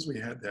because we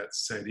had that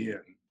set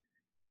in,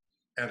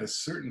 at a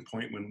certain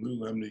point when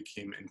Lululemon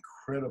became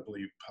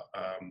incredibly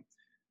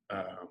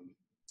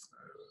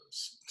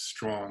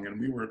strong,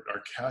 and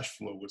our cash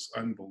flow was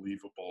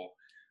unbelievable.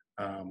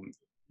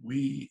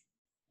 We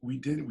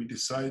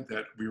decided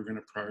that we were going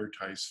to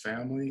prioritize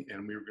family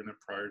and we were going to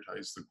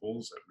prioritize the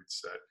goals that we'd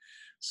set.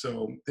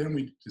 So then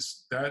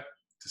that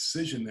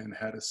decision then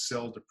had to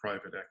sell to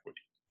private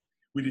equity.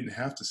 We didn't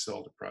have to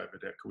sell to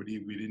private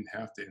equity. We didn't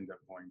have to end up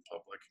going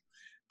public,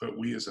 but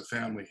we as a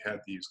family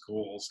had these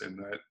goals, and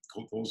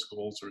those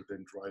goals are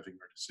then driving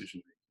our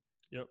decision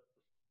making. Yep.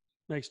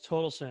 Makes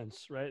total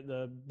sense, right?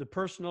 The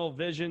personal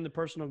vision, the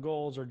personal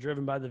goals are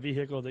driven by the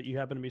vehicle that you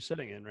happen to be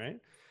sitting in, right?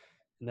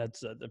 And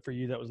that's for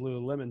you, that was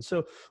Lululemon.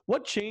 So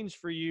what changed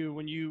for you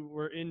when you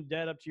were in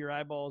debt up to your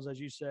eyeballs, as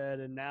you said,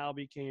 and now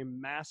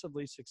became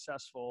massively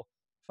successful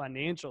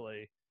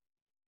financially?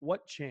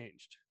 What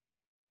changed?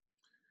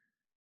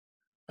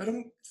 I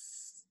don't,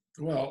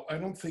 well, I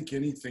don't think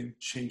anything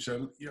changed.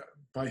 Yeah,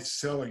 by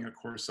selling, of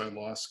course, I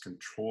lost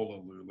control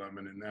of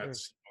Lululemon, and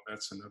Sure.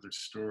 that's another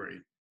story.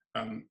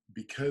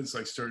 Because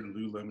I started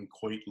Lululemon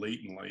quite late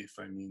in life,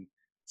 I mean,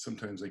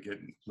 sometimes I get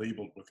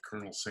labeled with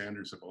Colonel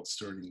Sanders about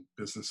starting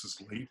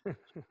businesses late.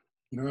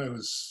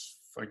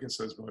 I guess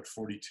I was about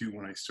 42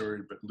 when I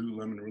started, but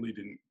Lululemon really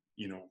didn't,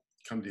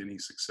 come to any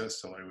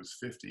success till I was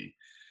 50.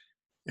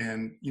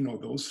 And,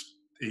 those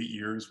 8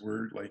 years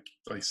were, like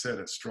I said,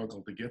 a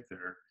struggle to get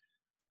there.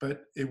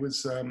 But it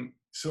was,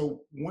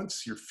 so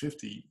once you're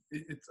 50,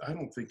 I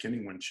don't think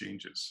anyone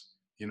changes,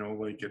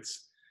 like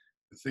it's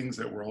the things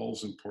that were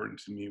always important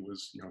to me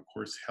was, of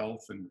course,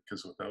 health. And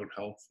because without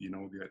health,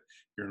 that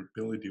your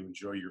ability to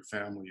enjoy your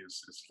family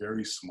is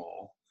very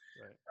small.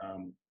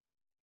 Right.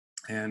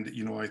 And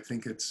I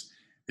think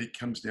it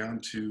comes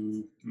down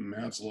to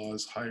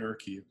Maslow's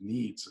hierarchy of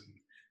needs.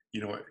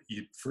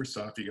 And first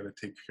off, you got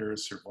to take care of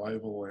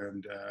survival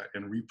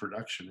and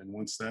reproduction. And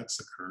once that's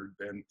occurred,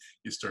 then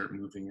you start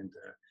moving into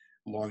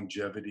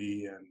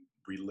longevity and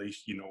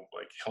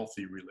like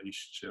healthy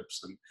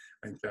relationships. And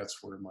I think that's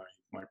where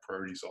my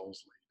priorities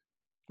always lead.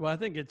 Well, I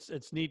think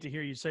it's neat to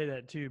hear you say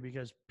that too,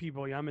 because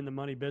people, I'm in the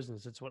money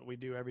business. It's what we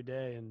do every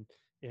day.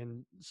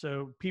 And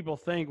so people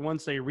think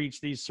once they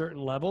reach these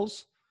certain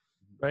levels,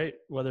 right,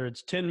 whether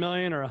it's 10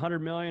 million or 100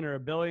 million or a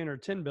billion or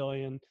 10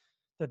 billion,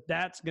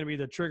 that's going to be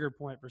the trigger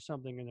point for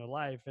something in their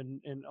life.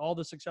 And all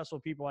the successful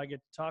people I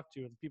get to talk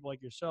to, and people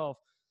like yourself,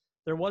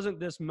 there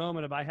wasn't this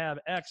moment of I have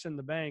X in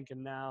the bank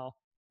and now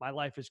my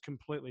life is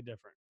completely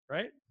different,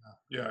 right?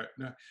 Yeah.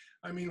 No,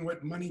 I mean,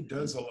 what money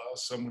does allow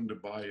someone to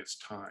buy is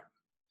time.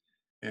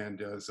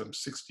 And as I'm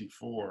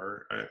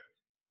 64,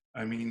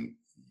 I mean,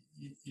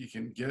 you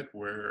can get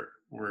where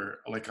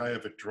like I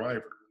have a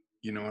driver,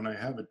 and I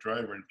have a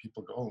driver, and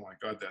people go, "Oh my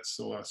God, that's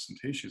so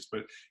ostentatious."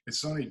 But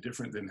it's not any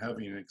different than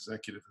having an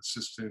executive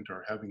assistant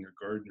or having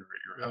a gardener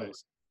at your Right.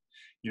 house.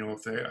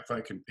 If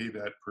I can pay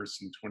that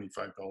person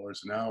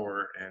 $25 an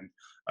hour, and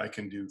I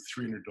can do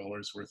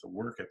 $300 worth of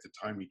work at the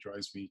time he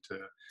drives me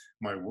to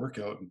my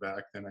workout and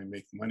back, then I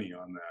make money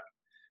on that.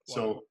 Wow.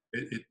 So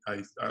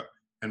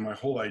and my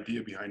whole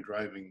idea behind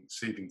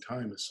saving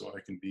time is so I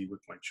can be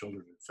with my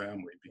children and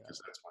family,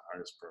 because that's my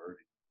highest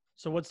priority.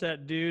 So what's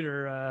that dude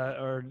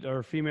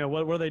or female?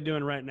 What are they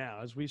doing right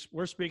now? As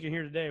we're speaking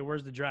here today,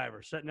 where's the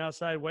driver? Sitting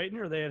outside waiting,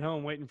 or are they at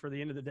home waiting for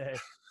the end of the day?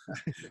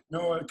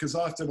 No, because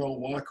often I'll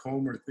walk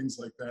home or things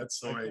like that.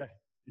 So Okay.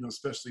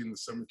 especially in the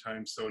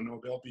summertime. So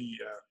no,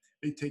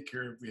 they take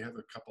care of. We have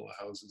a couple of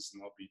houses,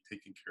 and they'll be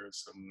taking care of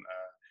some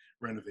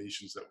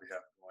renovations that we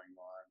have going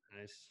on.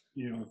 Nice.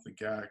 If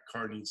the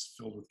car needs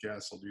filled with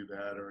gas, I'll do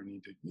that, or I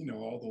need to,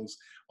 all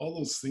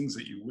those things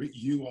that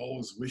you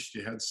always wished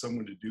you had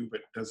someone to do,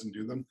 but doesn't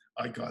do them.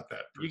 I got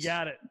that person. You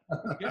got it.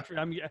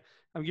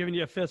 I'm giving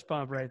you a fist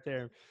pump right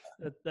there.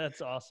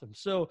 That's awesome.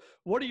 So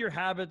what are your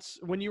habits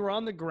when you were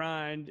on the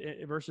grind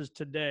versus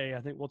today? I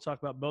think we'll talk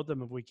about both of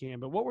them if we can,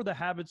 but what were the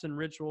habits and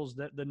rituals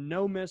the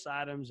no miss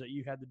items that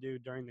you had to do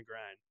during the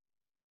grind?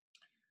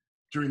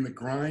 During the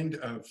grind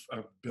of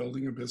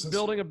building a business?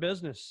 Building a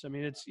business. I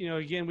mean, it's,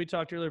 again, we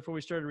talked earlier before we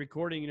started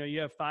recording,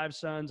 you have 5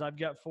 sons, I've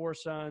got 4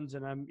 sons,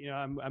 and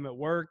I'm at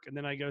work, and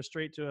then I go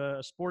straight to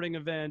a sporting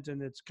event, and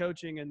it's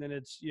coaching. And then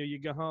it's, you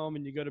go home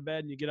and you go to bed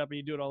and you get up and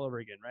you do it all over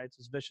again. Right. It's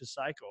this vicious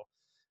cycle.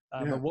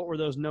 Yeah. But what were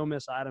those no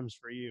miss items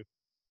for you?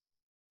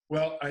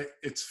 Well,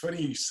 it's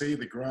funny you say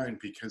the grind,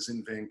 because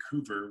in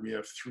Vancouver, we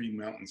have 3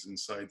 mountains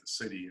inside the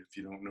city, if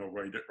you don't know,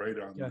 right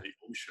on the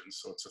ocean.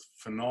 So it's a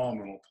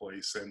phenomenal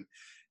place.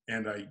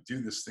 And I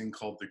do this thing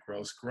called the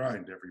Grouse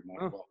Grind every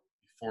morning, well,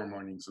 4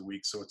 mornings a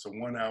week. So it's a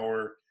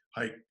 1-hour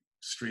hike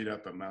straight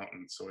up a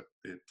mountain. So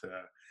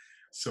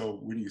so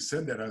when you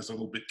said that, I was a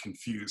little bit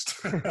confused.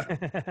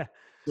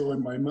 So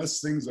in my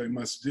things I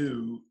must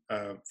do,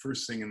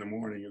 first thing in the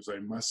morning is I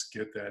must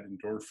get that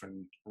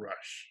endorphin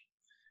rush.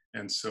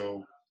 And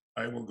so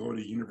I will go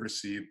to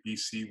University of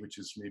BC, which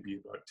is maybe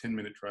about a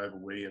 10-minute drive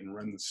away, and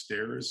run the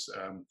stairs,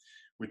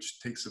 which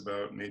takes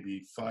about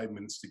maybe 5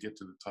 minutes to get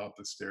to the top of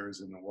the stairs,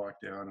 and then walk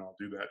down. I'll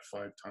do that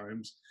 5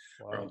 times.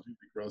 Wow. Or I'll do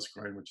the Grouse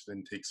Grind, which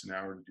then takes an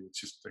hour to do. It's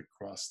just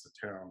across the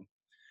town.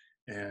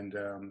 And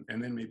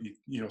then maybe,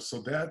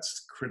 so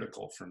that's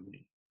critical for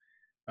me.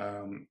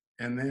 And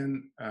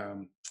then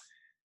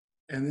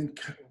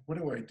what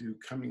do I do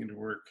coming into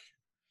work?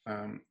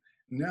 During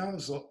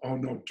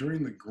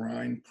the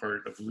grind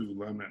part of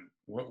Lululemon,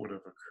 what would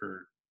have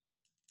occurred?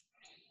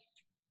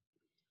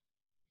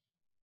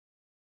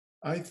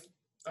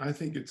 I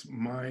think it's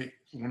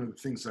one of the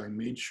things I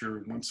made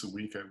sure once a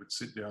week I would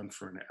sit down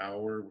for an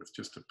hour with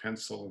just a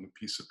pencil and a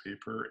piece of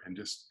paper and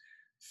just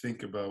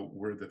think about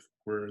where the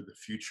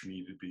future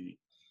needed to be.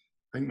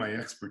 I think my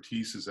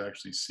expertise is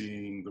actually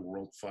seeing the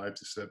world 5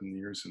 to 7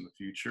 years in the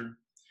future,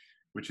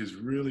 which is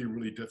really,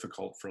 really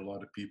difficult for a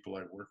lot of people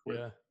I work with,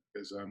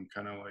 because I'm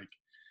kind of like,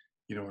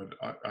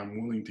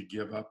 I'm willing to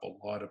give up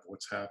a lot of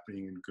what's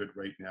happening and good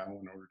right now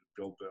in order to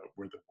build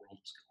where the world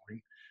is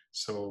going.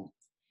 So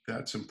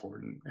that's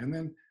important. And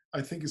then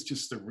I think it's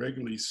just the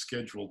regularly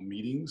scheduled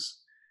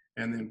meetings,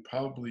 and then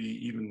probably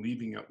even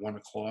leaving at 1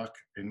 o'clock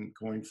and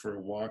going for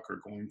a walk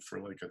or going for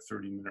like a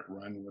 30-minute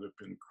run would have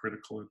been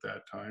critical at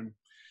that time.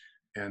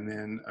 And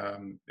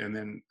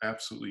then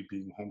absolutely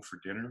being home for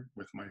dinner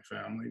with my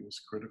family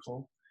was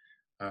critical.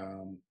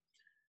 Um,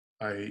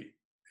 I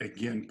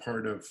Again,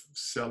 part of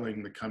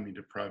selling the company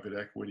to private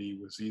equity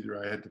was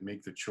either I had to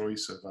make the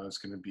choice of I was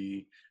going to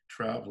be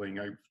traveling.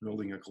 I was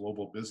building a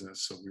global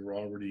business, so we were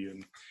already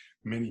in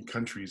many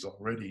countries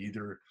already.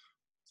 Either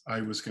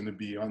I was going to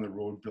be on the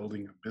road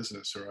building a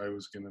business, or I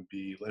was going to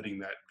be letting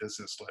that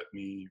business let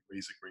me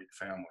raise a great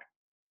family.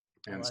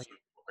 I And so like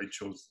it. I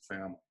chose the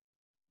family.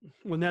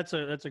 Well, that's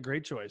a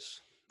great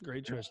choice.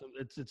 Great Yeah. choice.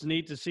 It's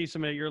neat to see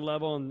somebody at your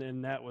level,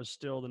 and that was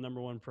still the number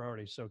one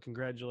priority. So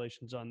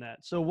congratulations on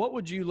that. So what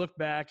would you look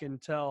back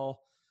and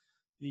tell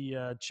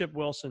the Chip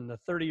Wilson, the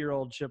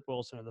 30-year-old Chip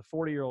Wilson, or the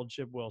 40-year-old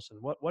Chip Wilson?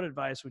 What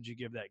advice would you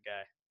give that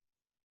guy?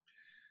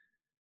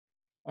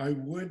 I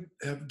would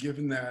have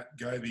given that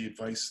guy the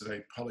advice that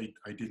I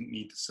didn't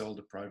need to sell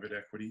to private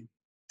equity,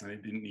 and I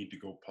didn't need to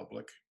go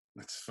public.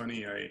 It's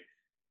funny. I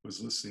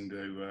was listening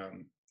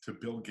to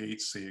Bill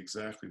Gates say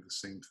exactly the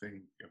same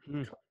thing a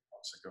Hmm. couple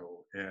months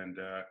ago, and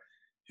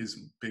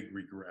his big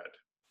regret,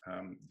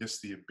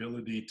 just the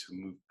ability to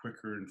move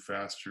quicker and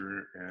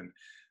faster. And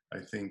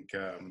I think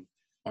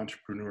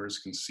entrepreneurs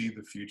can see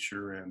the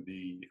future, and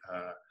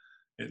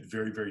it's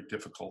very, very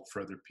difficult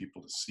for other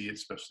people to see,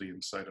 especially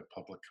inside a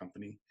public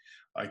company.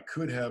 I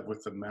could have,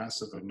 with the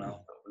massive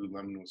amount that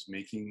Lululemon was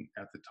making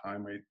at the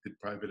time I did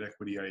private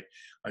equity, I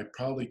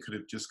probably could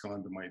have just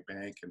gone to my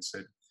bank and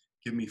said,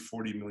 give me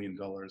 $40 million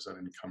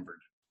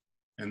unencumbered.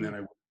 And then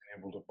I would have been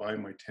able to buy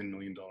my $10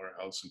 million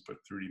house and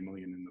put 30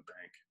 million in the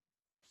bank,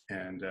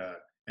 and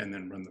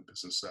then run the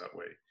business that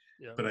way.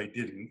 Yeah. But I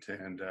didn't,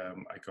 and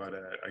I got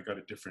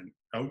a different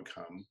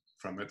outcome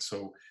from it.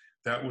 So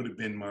that would have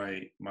been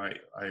I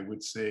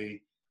would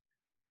say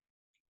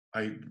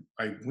I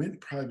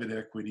went private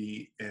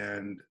equity,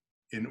 and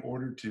in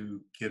order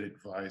to get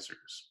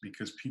advisors,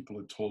 because people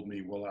had told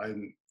me, well, I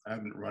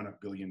haven't run a $1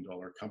 billion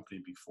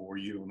company before.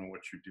 You don't know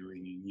what you're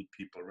doing. You need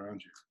people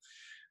around you.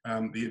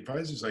 The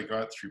advisors I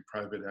got through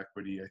private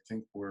equity, I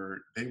think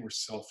they were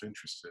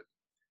self-interested.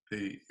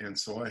 And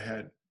so I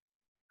had,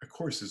 of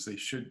course, as they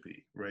should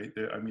be, right?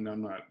 I mean,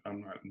 I'm not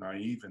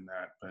naive in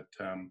that, but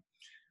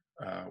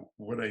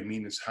what I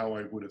mean is how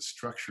I would have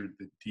structured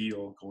the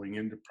deal going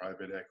into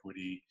private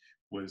equity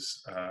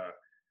was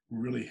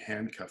really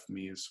handcuffed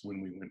me is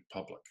when we went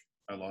public.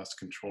 I lost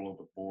control of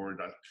the board.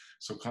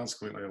 So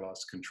consequently, I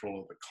lost control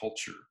of the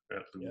culture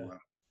at Lululemon.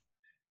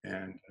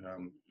 And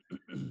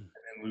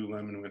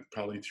Lululemon went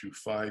probably through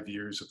 5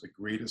 years of the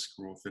greatest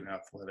growth in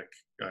athletic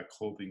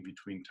clothing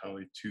between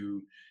probably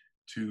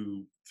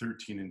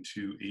 2013 and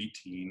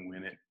 2018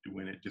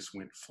 when it just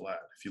went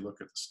flat. If you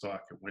look at the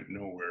stock, it went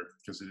nowhere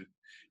because it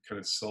kind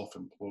of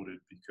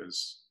self-imploded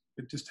because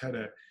it just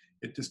had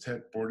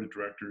board of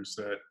directors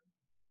that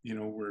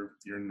were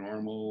your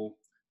normal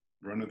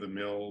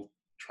run-of-the-mill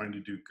trying to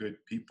do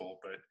good people,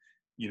 but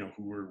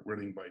who were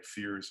running by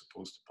fear as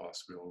opposed to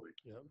possibility.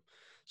 Yeah.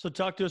 So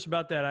talk to us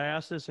about that. I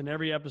ask this in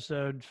every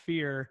episode,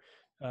 fear.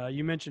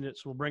 You mentioned it,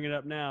 so we'll bring it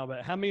up now,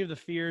 but how many of the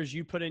fears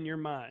you put in your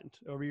mind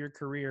over your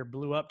career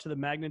blew up to the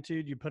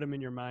magnitude you put them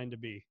in your mind to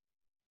be?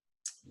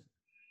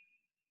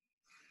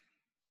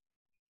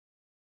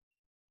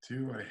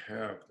 Do I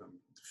have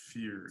them?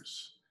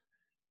 Fears.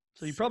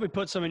 So you probably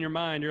put some in your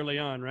mind early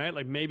on, right?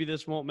 Like maybe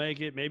this won't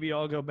make it. Maybe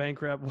I'll go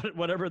bankrupt.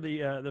 Whatever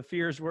the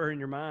fears were in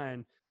your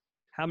mind.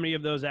 How many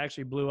of those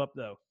actually blew up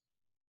though?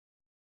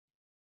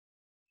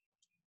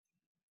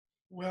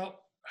 Well,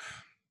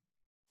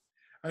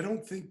 I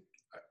don't think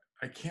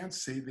I can't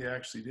say they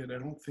actually did. I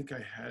don't think I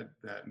had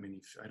that many.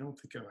 I don't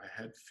think I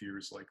had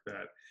fears like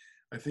that.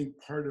 I think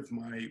part of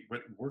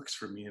what works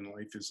for me in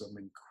life is I'm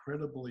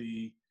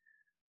incredibly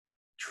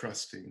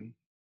trusting,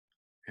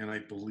 and I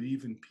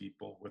believe in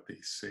people, what they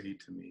say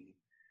to me,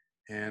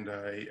 and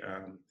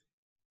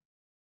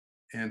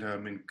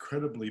I'm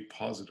incredibly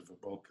positive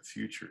about the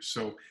future.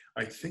 So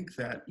I think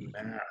that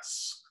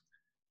masks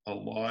a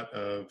lot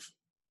of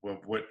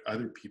what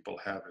other people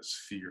have as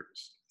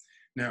fears.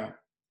 Now,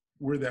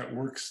 where that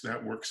works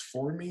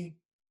for me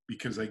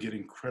because I get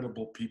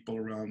incredible people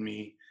around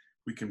me.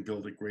 We can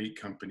build a great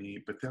company,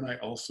 but then I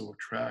also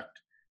attract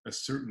a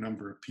certain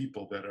number of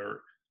people that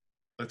are,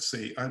 let's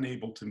say,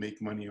 unable to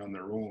make money on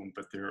their own,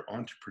 but they're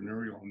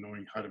entrepreneurial,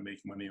 knowing how to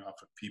make money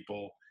off of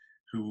people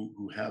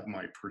who have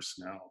my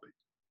personality.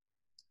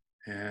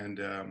 And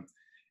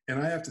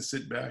I have to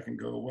sit back and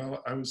go,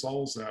 well, I was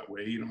always that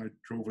way. I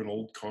drove an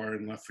old car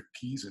and left the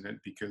keys in it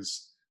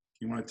because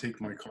you want to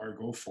take my car,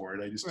 go for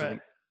it. I just Right.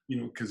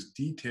 don't, because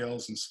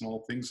details and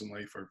small things in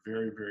life are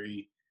very,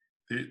 very,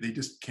 they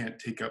just can't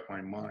take up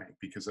my mind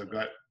because I've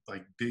got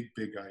like big,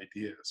 big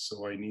ideas.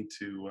 So I need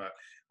to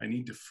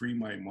free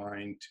my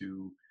mind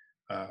to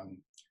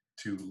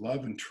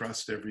love and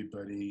trust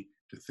everybody,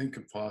 to think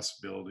of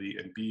possibility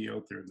and be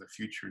out there in the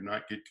future,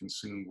 not get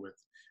consumed with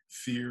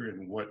fear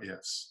and what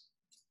ifs.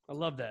 I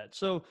love that.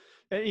 So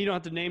you don't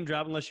have to name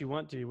drop unless you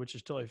want to, which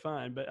is totally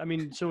fine. But I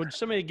mean, so when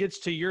somebody gets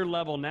to your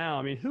level now,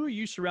 I mean, who are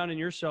you surrounding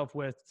yourself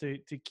with to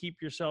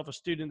keep yourself a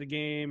student of the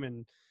game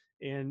and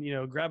you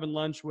know, grabbing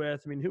lunch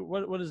with? I mean,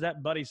 what is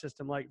that buddy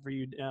system like for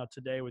you now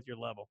today with your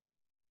level?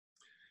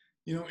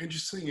 You know,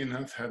 interesting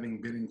enough,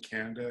 having been in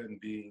Canada and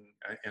being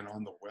and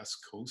on the west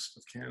coast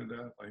of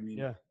Canada, I mean,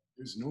 Yeah,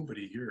 there's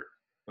nobody here.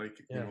 Like,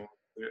 you yeah, know,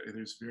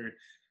 there's very.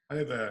 I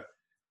have a,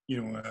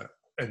 you know,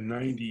 a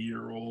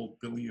 90-year-old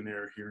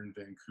billionaire here in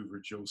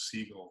Vancouver, Joe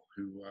Siegel,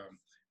 who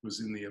was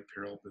in the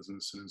apparel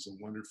business and is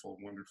a wonderful,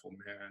 wonderful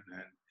man.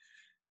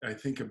 And I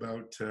think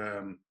about,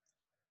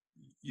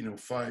 you know,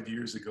 5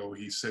 years ago,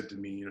 he said to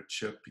me, you know,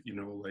 Chip, you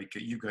know, like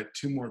you got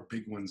two more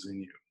big ones in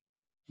you,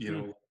 you hmm,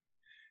 know.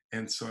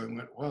 And so I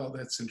went, wow,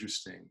 that's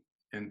interesting.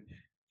 And,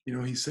 you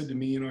know, he said to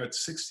me, you know, at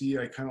 60,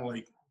 I kind of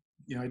like,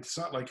 you know, it's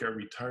not like I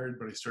retired,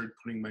 but I started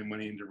putting my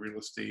money into real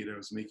estate. I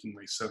was making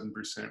my 7%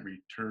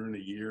 return a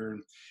year.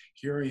 And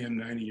here I am,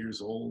 90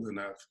 years old, and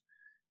I've,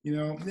 you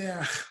know,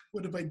 yeah,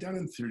 what have I done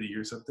in 30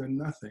 years? I've done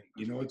nothing.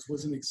 You know, it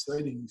wasn't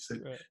exciting. He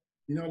said, right.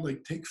 you know,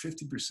 like take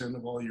 50%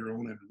 of all your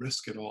own and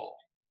risk it all.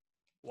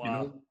 You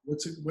Wow.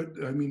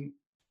 know, I mean,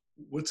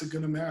 what's it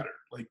going to matter?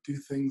 Like do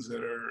things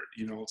that are,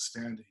 you know,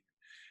 outstanding.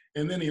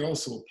 And then he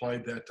also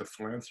applied that to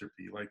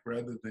philanthropy, like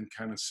rather than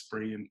kind of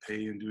spray and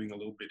pay and doing a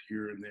little bit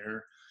here and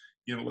there,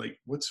 you know, like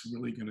what's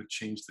really going to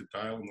change the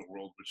dial in the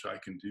world, which I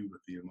can do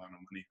with the amount of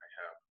money I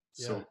have.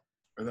 Yeah,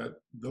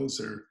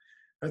 So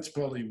that's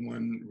probably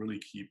one really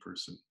key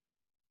person.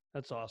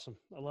 that's awesome.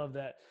 I love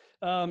that.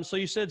 So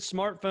you said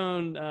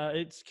smartphone,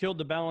 it's killed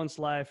the balanced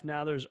life.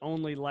 Now there's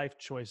only life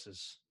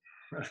choices.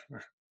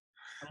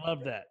 I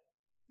love that.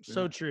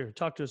 So Yeah. true.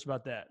 Talk to us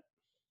about that.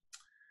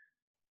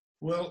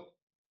 Well,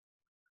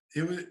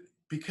 it was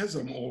because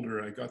I'm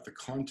older, I got the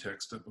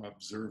context of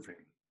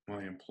observing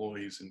my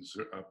employees and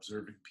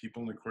observing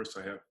people. And of course,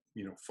 I have,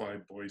 you know,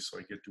 5 boys, so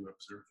I get to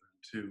observe them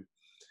too.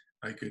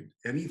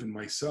 And even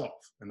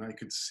myself, and I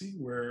could see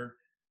where,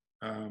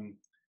 um,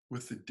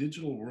 with the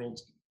digital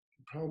world,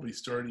 probably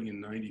starting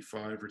in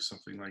 95 or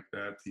something like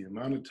that, the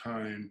amount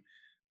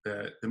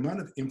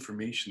of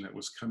information that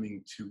was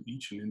coming to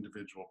each and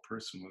individual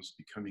person was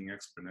becoming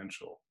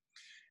exponential.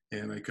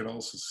 And I could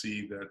also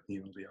see that, you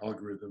know, the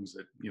algorithms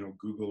that, you know,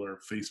 Google or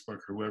Facebook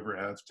or whoever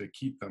has to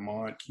keep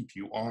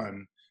you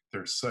on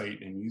their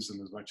site and use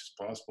them as much as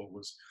possible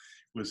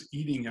was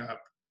eating up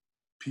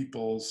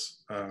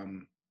people's,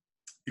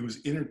 it was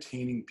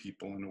entertaining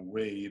people in a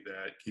way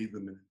that gave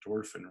them an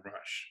endorphin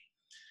rush.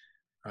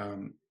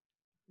 Um,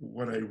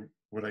 what I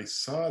what I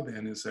saw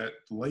then is that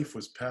life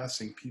was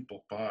passing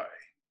people by,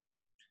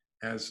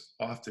 as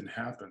often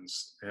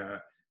happens,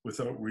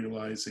 without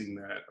realizing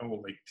that,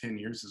 oh, like 10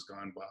 years has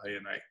gone by,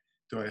 and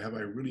have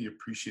I really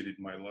appreciated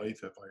my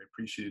life? Have I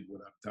appreciated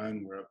what I've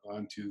done, where I've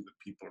gone to, the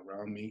people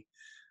around me?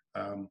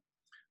 Um,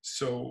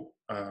 so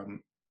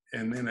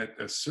and then at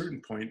a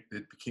certain point,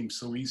 it became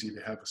so easy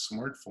to have a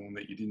smartphone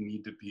that you didn't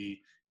need to be,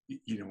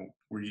 you know,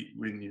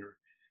 when you're,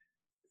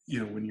 you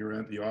know, when you're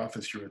at the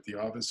office, you're at the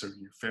office, or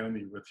your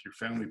family, with your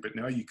family. But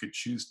now you could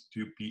choose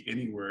to be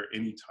anywhere,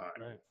 anytime.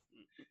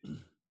 Right.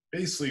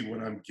 Basically,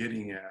 what I'm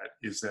getting at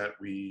is that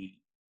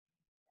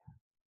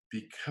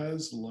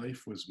because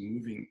life was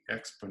moving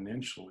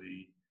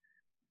exponentially,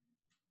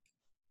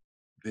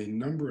 the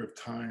number of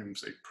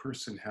times a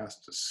person has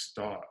to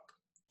stop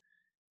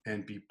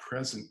and be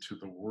present to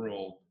the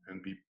world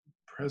and be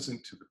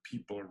present to the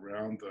people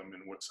around them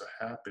and what's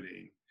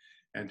happening,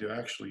 and to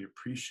actually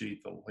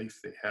appreciate the life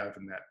they have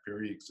in that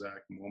very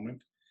exact moment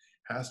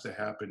has to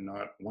happen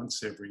not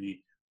once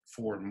every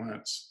 4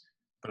 months,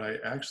 but I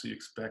actually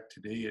expect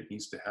today it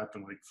needs to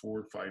happen like 4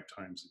 or 5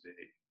 times a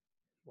day,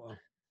 Wow.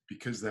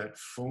 because that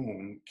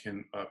phone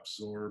can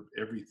absorb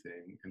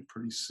everything. And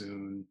pretty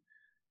soon,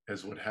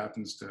 as what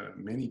happens to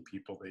many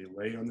people, they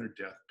lay on their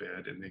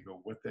deathbed and they go,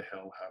 what the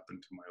hell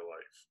happened to my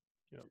life?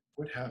 Yep.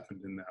 What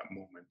happened in that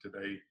moment?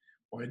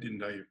 Why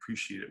didn't I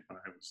appreciate it when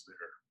I was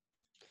there?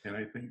 And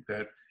I think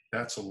that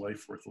that's a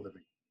life worth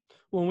living.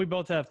 Well, we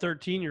both have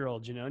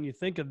 13-year-olds, you know, and you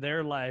think of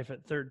their life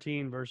at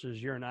 13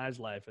 versus your and I's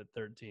life at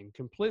 13,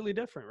 completely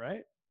different,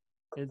 right?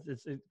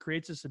 It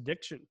creates this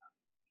addiction.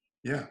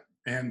 Yeah.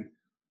 And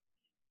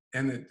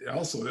it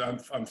also,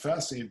 I'm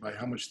fascinated by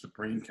how much the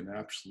brain can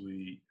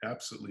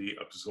absolutely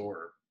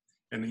absorb.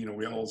 And, you know,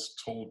 we were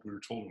told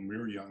when we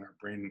were young, our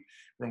brain,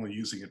 we're only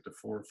using it to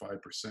 4 or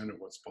 5% of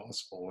what's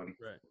possible. And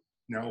Right.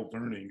 now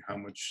learning how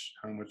much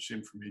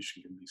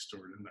information can be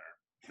stored in there.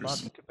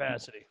 Lots of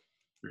capacity.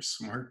 They're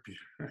smart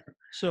people.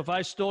 So if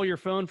I stole your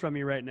phone from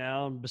you right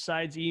now,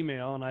 besides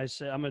email, and I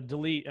say I'm gonna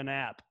delete an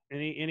app,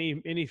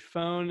 any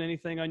phone,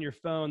 anything on your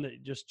phone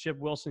that just Chip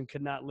Wilson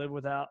could not live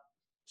without.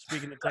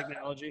 Speaking of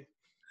technology,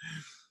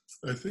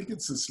 I think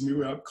it's this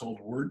new app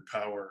called Word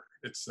Power.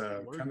 It's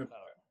word kind of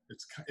power.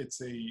 it's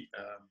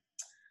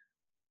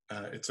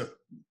a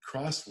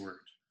crossword,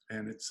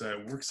 and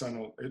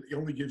it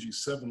only gives you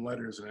 7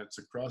 letters, and it's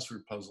a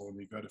crossword puzzle, and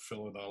you got to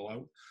fill it all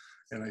out.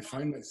 and I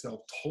find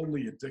myself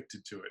totally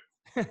addicted to it.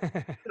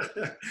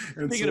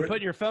 And Speaking so of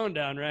putting your phone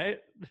down, right?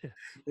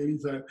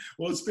 anytime.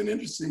 Well, it's been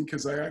interesting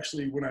because I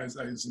actually, when I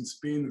was in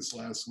Spain this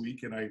last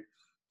week, and I,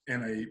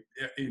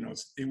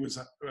 it was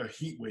a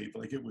heat wave.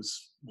 Like it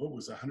was, what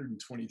was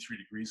 123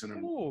 degrees, and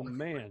I'm Oh walking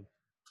like man.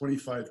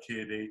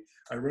 25K a day.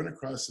 I run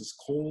across this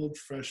cold,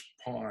 fresh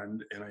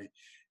pond, and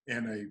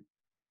I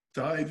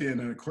dive in,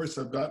 and of course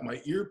I've got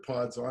my ear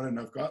pods on, and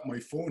I've got my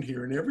phone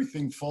here, and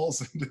everything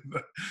falls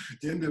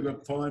into the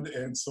pond.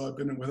 And so I've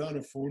been without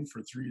a phone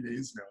for 3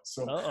 days now.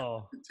 So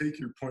Uh-oh. take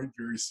your point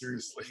very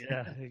seriously.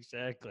 Yeah,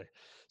 exactly.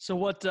 So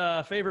what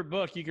favorite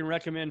book you can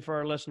recommend for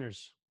our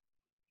listeners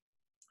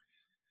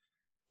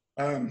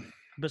Um,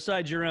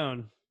 besides your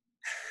own?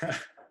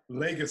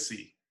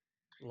 Legacy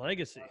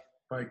Legacy.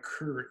 by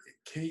Kerr,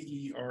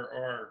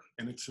 Kerr,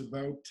 and it's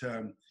about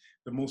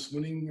the most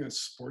winning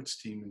sports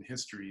team in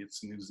history.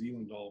 It's New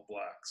Zealand All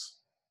Blacks,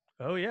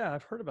 Oh yeah,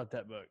 I've heard about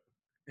that book.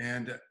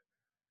 and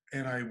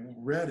and I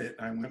read it.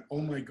 And I went,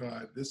 oh my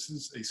God, this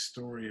is a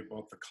story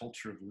about the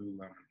culture of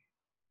Lululemon,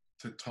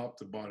 to top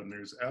to bottom.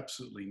 There's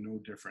absolutely no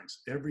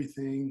difference.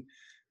 Everything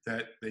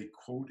that they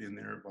quote in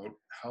there about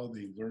how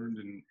they learned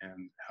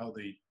and how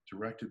they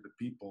directed the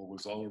people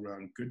was all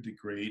around good to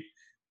great,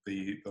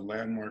 the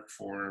landmark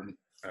form,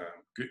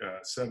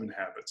 7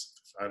 habits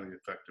of highly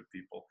effective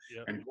people,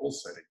 Yep. and goal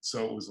setting.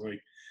 So it was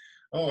like,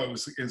 oh,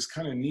 it's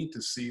kind of neat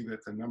to see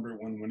that the number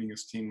one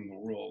winningest team in the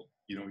world,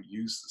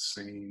 use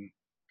the same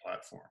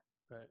platform.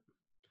 Right.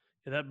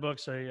 Yeah, that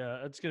book's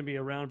it's going to be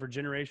around for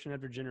generation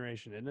after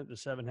generation, isn't it? The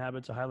 7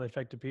 Habits of Highly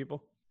Effective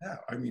People. Yeah,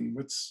 I mean,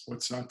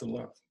 what's not to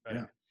love? Right.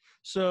 Yeah.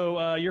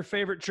 So your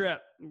favorite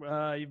trip?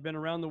 You've been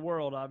around the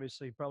world,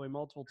 obviously, probably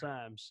multiple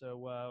times.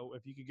 So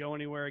if you could go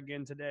anywhere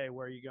again today,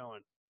 where are you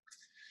going?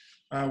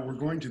 We're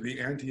going to the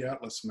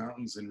Anti-Atlas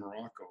Mountains in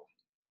Morocco,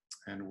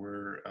 and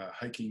we're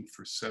hiking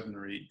for 7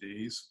 or 8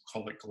 days.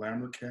 Call it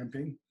glamour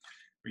camping,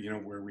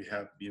 where we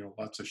have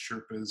lots of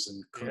Sherpas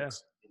and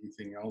cooks, and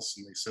everything else,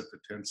 and they set the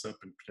tents up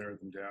and tear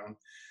them down.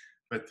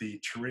 But the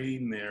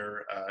terrain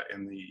there,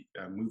 and the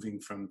moving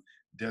from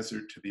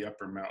desert to the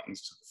upper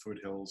mountains to the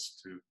foothills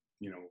to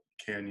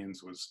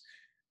canyons was.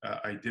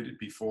 I did it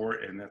before,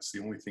 and that's the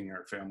only thing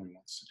our family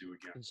wants to do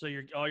again. And so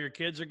all your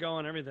kids are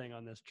going, everything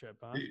on this trip,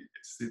 huh?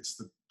 It's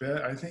the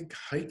best. I think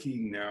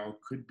hiking now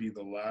could be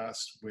the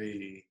last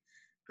way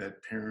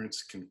that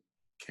parents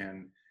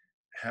can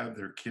have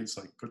their kids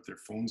like put their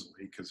phones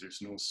away, because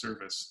there's no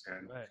service.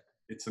 And Right.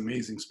 it's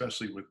amazing,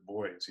 especially with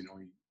boys.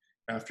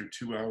 After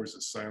 2 hours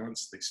of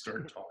silence, they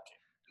start talking.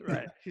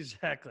 Right,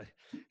 exactly.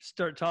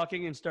 Start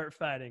talking and start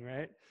fighting,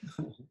 right?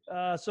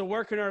 So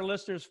where can our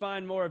listeners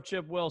find more of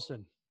Chip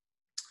Wilson?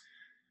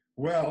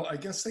 Well, I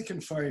guess they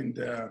can find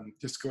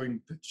just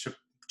going to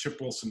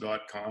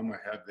chipwilson.com. I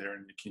have there,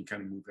 and you can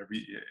kind of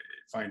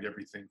find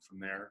everything from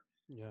there.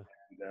 Yeah.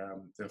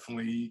 And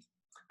definitely,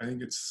 I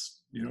think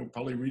it's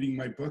probably reading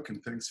my book.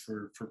 And thanks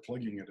for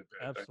plugging it a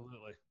bit.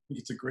 Absolutely. I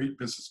think it's a great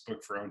business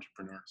book for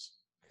entrepreneurs.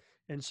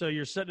 And so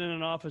you're sitting in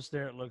an office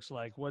there, it looks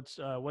like. What's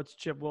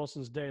Chip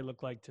Wilson's day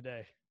look like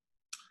today?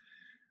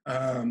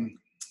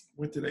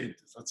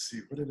 Let's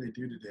see, what did I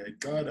do today? I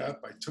got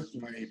up, I took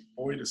my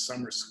boy to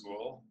summer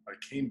school. I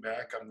came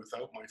back, I'm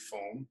without my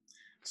phone.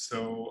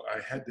 So I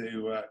had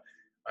to,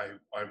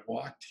 I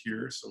walked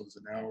here, so it was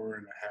an hour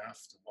and a half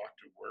to walk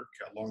to work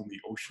along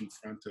the ocean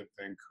front of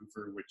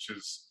Vancouver, which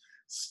is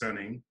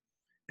stunning.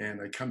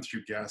 And I come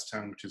through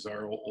Gastown, which is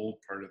our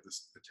old part of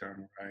the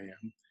town where I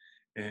am.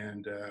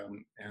 And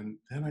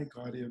then I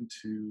got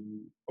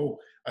into,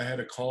 I had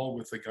a call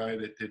with a guy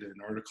that did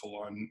an article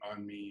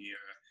on me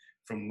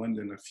from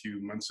London a few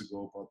months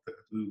ago about the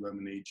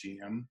Lululemon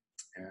AGM,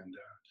 and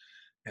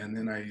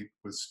then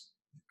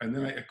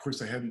of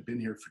course I hadn't been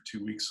here for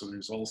 2 weeks, so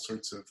there's all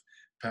sorts of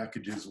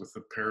packages with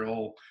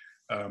apparel,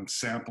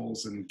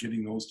 samples, and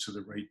getting those to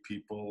the right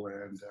people.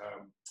 And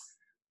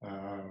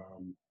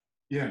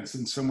and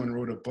since someone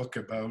wrote a book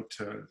about,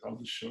 I'll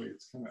just show you.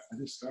 I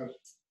just got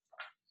it.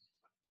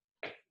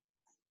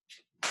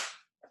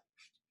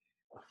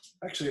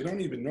 Actually, I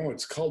don't even know.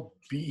 It's called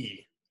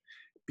B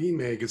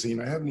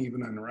magazine. I haven't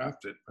even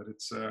unwrapped it, but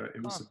it's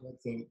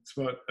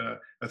about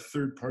a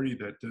third party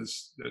that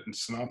does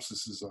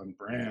synopsises on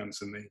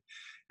brands, and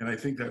I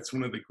think that's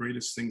one of the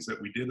greatest things that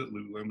we did at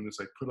Lululemon is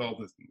I put a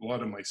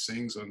lot of my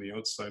sayings on the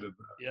outside of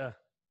the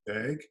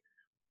bag,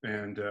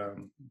 and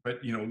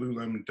but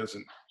Lululemon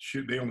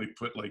they only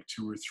put like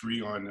 2 or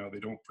 3 on now. They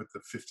don't put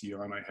the 50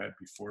 on I had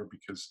before,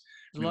 because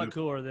it's a lot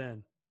cooler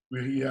then.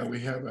 We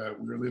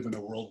live in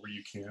a world where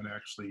you can't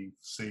actually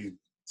say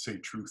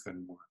truth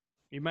anymore.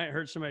 You might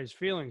hurt somebody's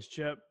feelings,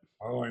 Chip.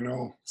 Oh, I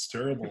know. It's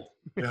terrible.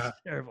 Yeah.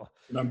 It's terrible.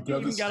 And I'm you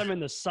even got them in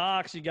the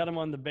socks. You got them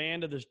on the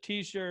band of the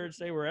T-shirts.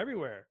 They were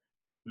everywhere.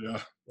 Yeah,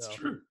 it's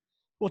true.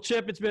 Well,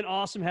 Chip, it's been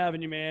awesome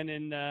having you, man.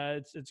 And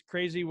it's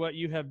crazy what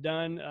you have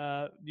done.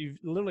 You've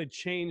literally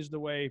changed the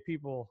way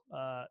people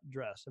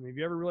dress. I mean, have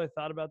you ever really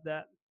thought about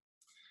that?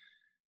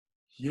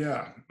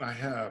 Yeah, I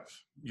have.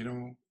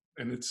 And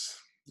it's,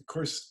 of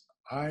course,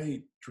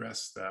 I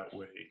dressed that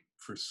way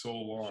for so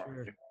long.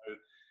 Sure.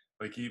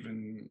 Like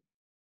even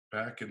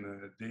back in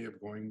the day of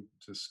going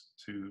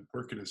to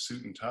work in a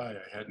suit and tie,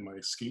 I had my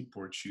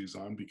skateboard shoes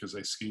on because I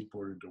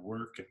skateboarded to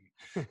work.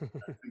 And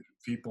I think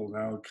people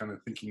now kind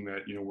of thinking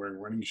that, wearing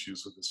running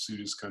shoes with a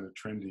suit is kind of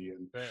trendy.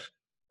 And Right.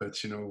 but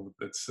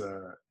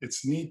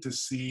it's neat to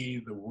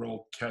see the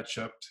world catch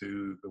up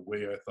to the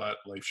way I thought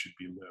life should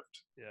be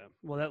lived. Yeah.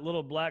 Well, that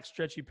little black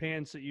stretchy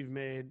pants that you've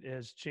made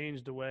has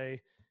changed the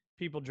way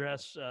people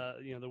dress,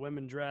 the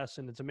women dress.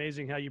 And it's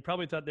amazing how you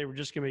probably thought they were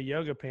just going to be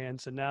yoga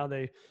pants, and now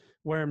they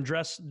wear them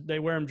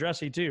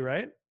dressy too,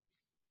 right?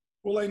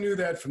 Well, I knew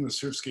that from the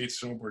surf skate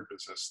snowboard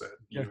business that,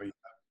 Yeah. you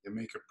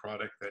make a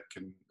product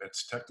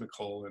that's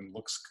technical and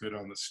looks good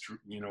on the street.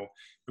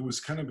 It was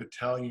kind of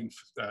Italian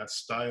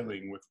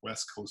styling with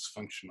West Coast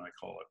function, I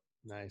call it.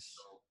 Nice.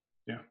 So,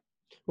 yeah.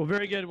 Well,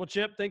 very good. Well,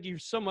 Chip, thank you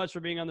so much for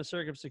being on the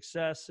Circuit of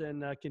Success,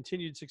 and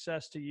continued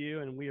success to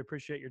you. And we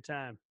appreciate your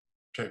time.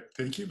 Okay.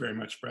 Thank you very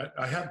much, Brett.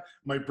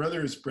 My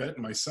brother is Brett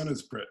and my son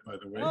is Brett, by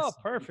the way. Oh,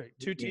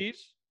 perfect. 2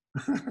 T's.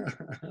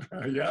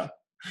 Yeah.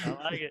 I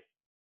like it.